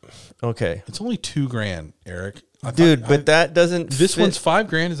 Okay. It's only $2,000, Eric. But that doesn't. This one's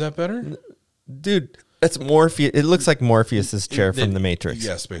 $5,000. Is that better? Dude, that's Morpheus. It looks like Morpheus's chair from The Matrix.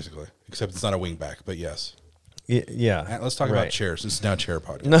 Yes, basically. Except it's not a wingback, but yes. Yeah. Let's talk about chairs. This is now Chair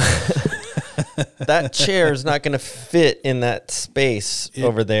Podcast. No. That chair is not going to fit in that space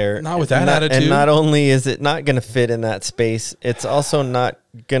over there. Not with that attitude. And not only is it not going to fit in that space, it's also not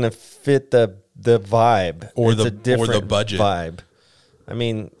going to fit the vibe or the budget vibe. I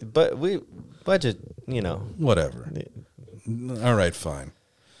mean, but budget, whatever. All right, fine.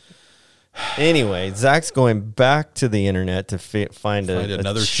 Anyway, Zach's going back to the internet to find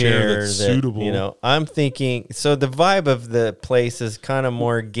another chair that's suitable. I'm thinking, so the vibe of the place is kind of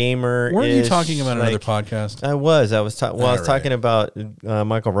more gamer. Weren't you talking about another podcast? I was talking about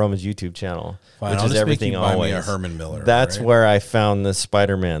Michael Roman's YouTube channel, which is Everything Always. A Herman Miller. That's right? where I found the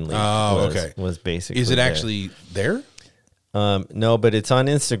Spider-Man link. Okay. Was basically. Is it actually there? No, but it's on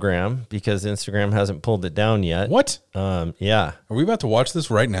Instagram because Instagram hasn't pulled it down yet. What? Yeah. Are we about to watch this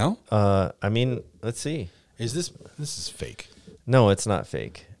right now? I mean, let's see. Is this is fake? No, it's not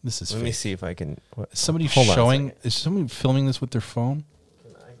fake. This is Let fake. me see if I can. Is somebody filming this with their phone?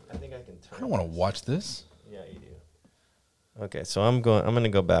 I think I can turn. I don't want to watch this. Yeah, you do. Okay, so I'm going to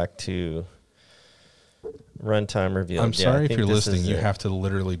go back to runtime reveal. I'm sorry if you're listening. You have to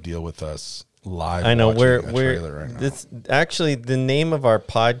literally deal with us live. I know we're right now. This actually the name of our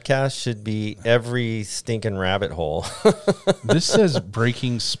podcast should be Every Stinking Rabbit Hole. This says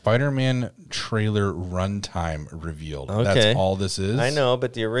breaking Spider-Man trailer runtime revealed. Okay. That's all this is. I know,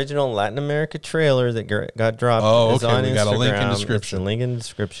 but the original Latin America trailer that got dropped is on Instagram. We got a link in description. It's a link in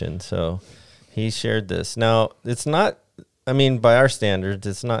description. So he shared this. Now it's not. I mean, by our standards,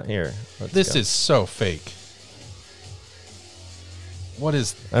 it's not here. This is so fake. What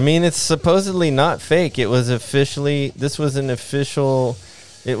is? I mean, it's supposedly not fake. It was officially. This was an official.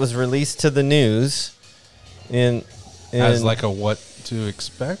 It was released to the news. As like a what to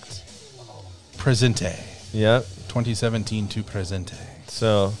expect. Presente. Yep. 2017 to Presente.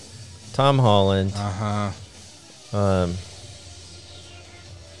 So, Tom Holland.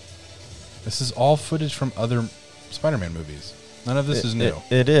 This is all footage from other Spider-Man movies. None of this is new.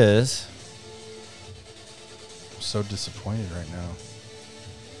 It is. I'm so disappointed right now.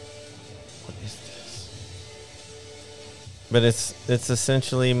 What is this? But it's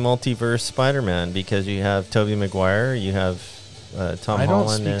essentially multiverse Spider-Man because you have Tobey Maguire, you have Tom Holland. I don't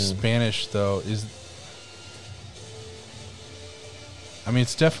speak Spanish though. I mean,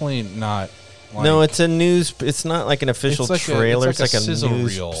 it's definitely not. Like, no, it's a news. It's not like an official trailer. It's like a sizzle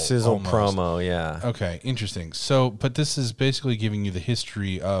news reel, sizzle almost. promo. Yeah. Okay, interesting. So, but this is basically giving you the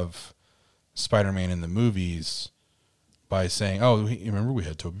history of Spider-Man in the movies by saying, "Oh, remember we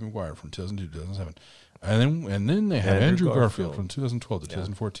had Tobey Maguire from 2002 to 2007, and then they had Andrew Garfield from 2012 to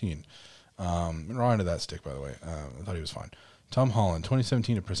 2014." Right into that stick, by the way. I thought he was fine. Tom Holland,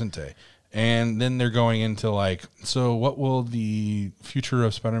 2017 to Presente. And then they're going into like, so what will the future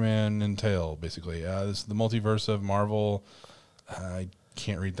of Spider-Man entail? Basically, this is the multiverse of Marvel. I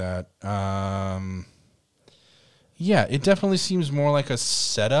can't read that. Yeah, it definitely seems more like a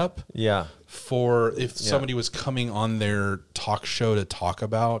setup. Yeah. For if somebody was coming on their talk show to talk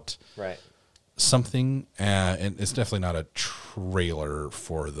about something, and it's definitely not a trailer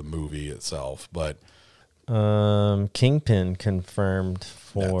for the movie itself, but Kingpin confirmed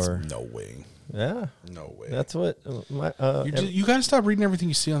for that's no way. Yeah, no way. That's what you got to stop reading everything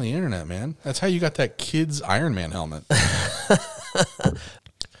you see on the internet, man. That's how you got that kid's Iron Man helmet.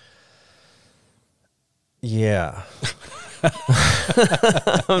 Yeah.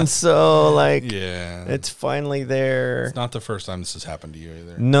 I'm so like, yeah, it's finally there. It's not the first time this has happened to you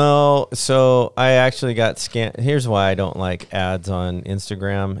either. No, so I actually got scanned. Here's why I don't like ads on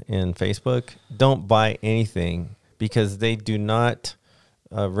Instagram and Facebook. Don't buy anything because they do not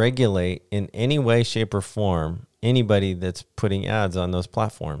regulate in any way, shape, or form anybody that's putting ads on those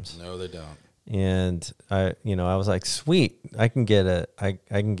platforms. No, they don't. And I was like, sweet, I can get a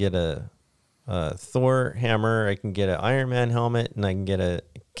Thor hammer, I can get an Iron Man helmet, and I can get a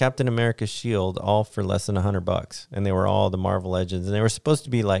Captain America shield, all for less than $100. And they were all the Marvel Legends, and they were supposed to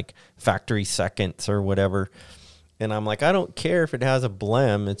be like factory seconds or whatever. And I'm like, I don't care if it has a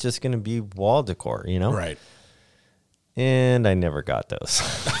blem, it's just going to be wall decor, Right. And I never got those.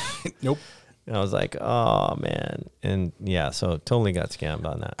 Nope. And I was like, oh man. And yeah, so totally got scammed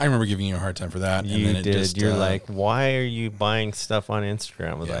on that. I remember giving you a hard time for that. You and then did. You're like, why are you buying stuff on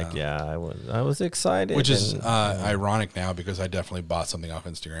Instagram? I was like, yeah, I was excited. Which is ironic now because I definitely bought something off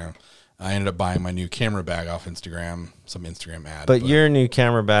Instagram. I ended up buying my new camera bag off Instagram, some Instagram ad. But your new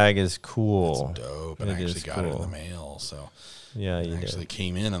camera bag is cool. It's dope. And I actually got it in the mail. So yeah, you actually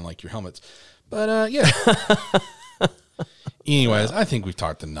came in on like your helmets. But yeah. Anyways, I think we've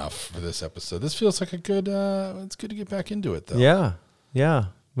talked enough for this episode. This feels like a good. It's good to get back into it, though. Yeah.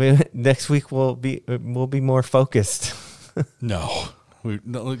 Next week we'll be more focused. No, we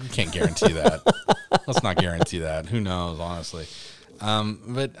can't guarantee that. Let's not guarantee that. Who knows, honestly.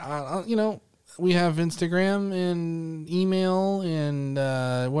 But we have Instagram and email and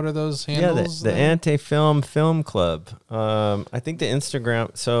what are those handles? Yeah, the Anti-Film Film Club. I think the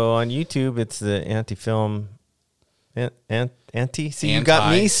Instagram. So on YouTube, it's the Anti-Film. See, you got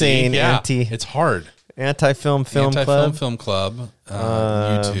me saying anti. It's hard. Anti-Film Club. YouTube.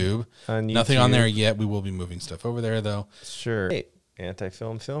 On YouTube. Nothing on there yet. We will be moving stuff over there, though. Sure. Hey,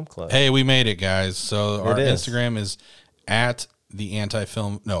 Anti-Film Club. Hey, we made it, guys. So our Instagram is at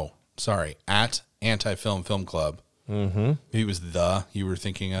Anti-Film Film Club. Mm-hmm. Maybe it was you were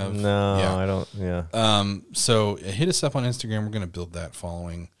thinking of. No, I don't. Yeah. So hit us up on Instagram. We're going to build that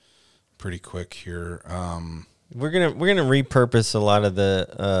following pretty quick here. We're gonna repurpose a lot of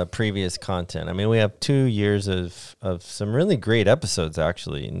the previous content. I mean, we have 2 years of some really great episodes,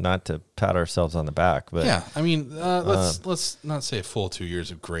 actually. Not to pat ourselves on the back, but yeah, I mean, let's not say a full 2 years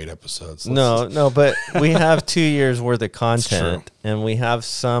of great episodes. No, but we have 2 years worth of content, and we have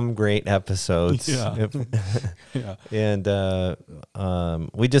some great episodes. Yeah, And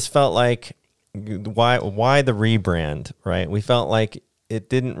we just felt like why the rebrand, right? We felt like it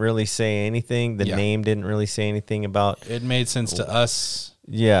didn't really say anything. The name didn't really say anything about. It made sense to us.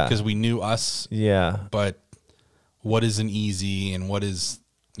 Yeah. Because we knew us. Yeah. But what is an easy and what is,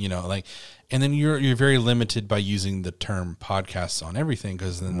 and then you're very limited by using the term podcasts on everything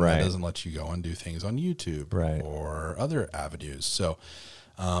because then that doesn't let you go and do things on YouTube or other avenues. So,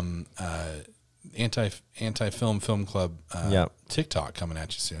 Anti-Film Club TikTok coming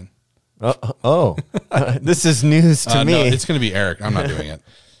at you soon. This is news to me. No, it's going to be Eric. I'm not doing it.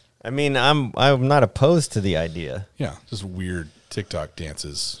 I mean, I'm not opposed to the idea. Yeah, just weird TikTok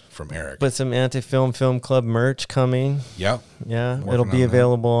dances from Eric. But some Anti-Film Club merch coming. Yep. Yeah, it'll be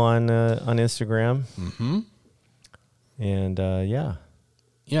available on Instagram. Mm-hmm. And yeah.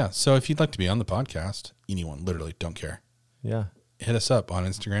 So if you'd like to be on the podcast, anyone, literally, don't care. Yeah. Hit us up on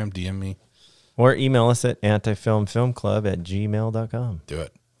Instagram, DM me, or email us at antifilmfilmclub@gmail.com. Do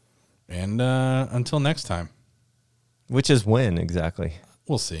it. And until next time. Which is when exactly?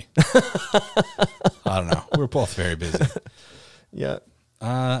 We'll see. I don't know. We're both very busy. Yeah.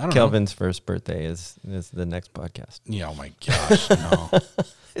 I don't Kelvin's first birthday is the next podcast. Yeah, oh my gosh. No.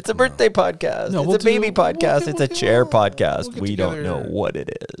 It's a birthday podcast. No, it's a baby podcast. It's a chair podcast. We don't know what it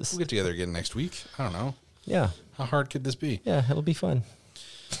is. We'll get together again next week. I don't know. Yeah. How hard could this be? Yeah, it'll be fun.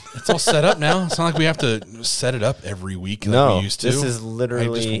 It's all set up now. It's not like we have to set it up every week like we used to. This is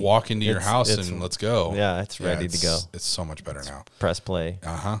literally... I just walk into your house and let's go. Yeah, it's ready to go. It's so much better now. Press play.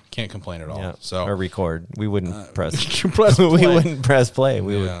 Can't complain at all. Yeah. So or record. We wouldn't press play. We wouldn't press play.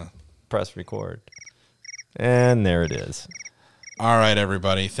 We would press record. And there it is. All right,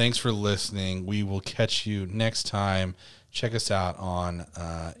 everybody. Thanks for listening. We will catch you next time. Check us out on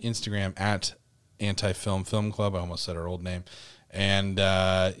Instagram at Anti-Film Film Club. I almost said our old name. And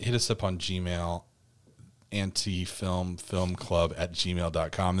hit us up on Gmail,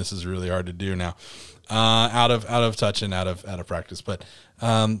 antifilmfilmclub@gmail.com. This is really hard to do now. Out of touch and out of practice. But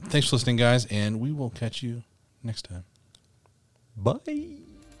thanks for listening, guys, and we will catch you next time. Bye.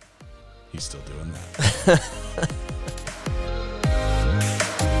 He's still doing that.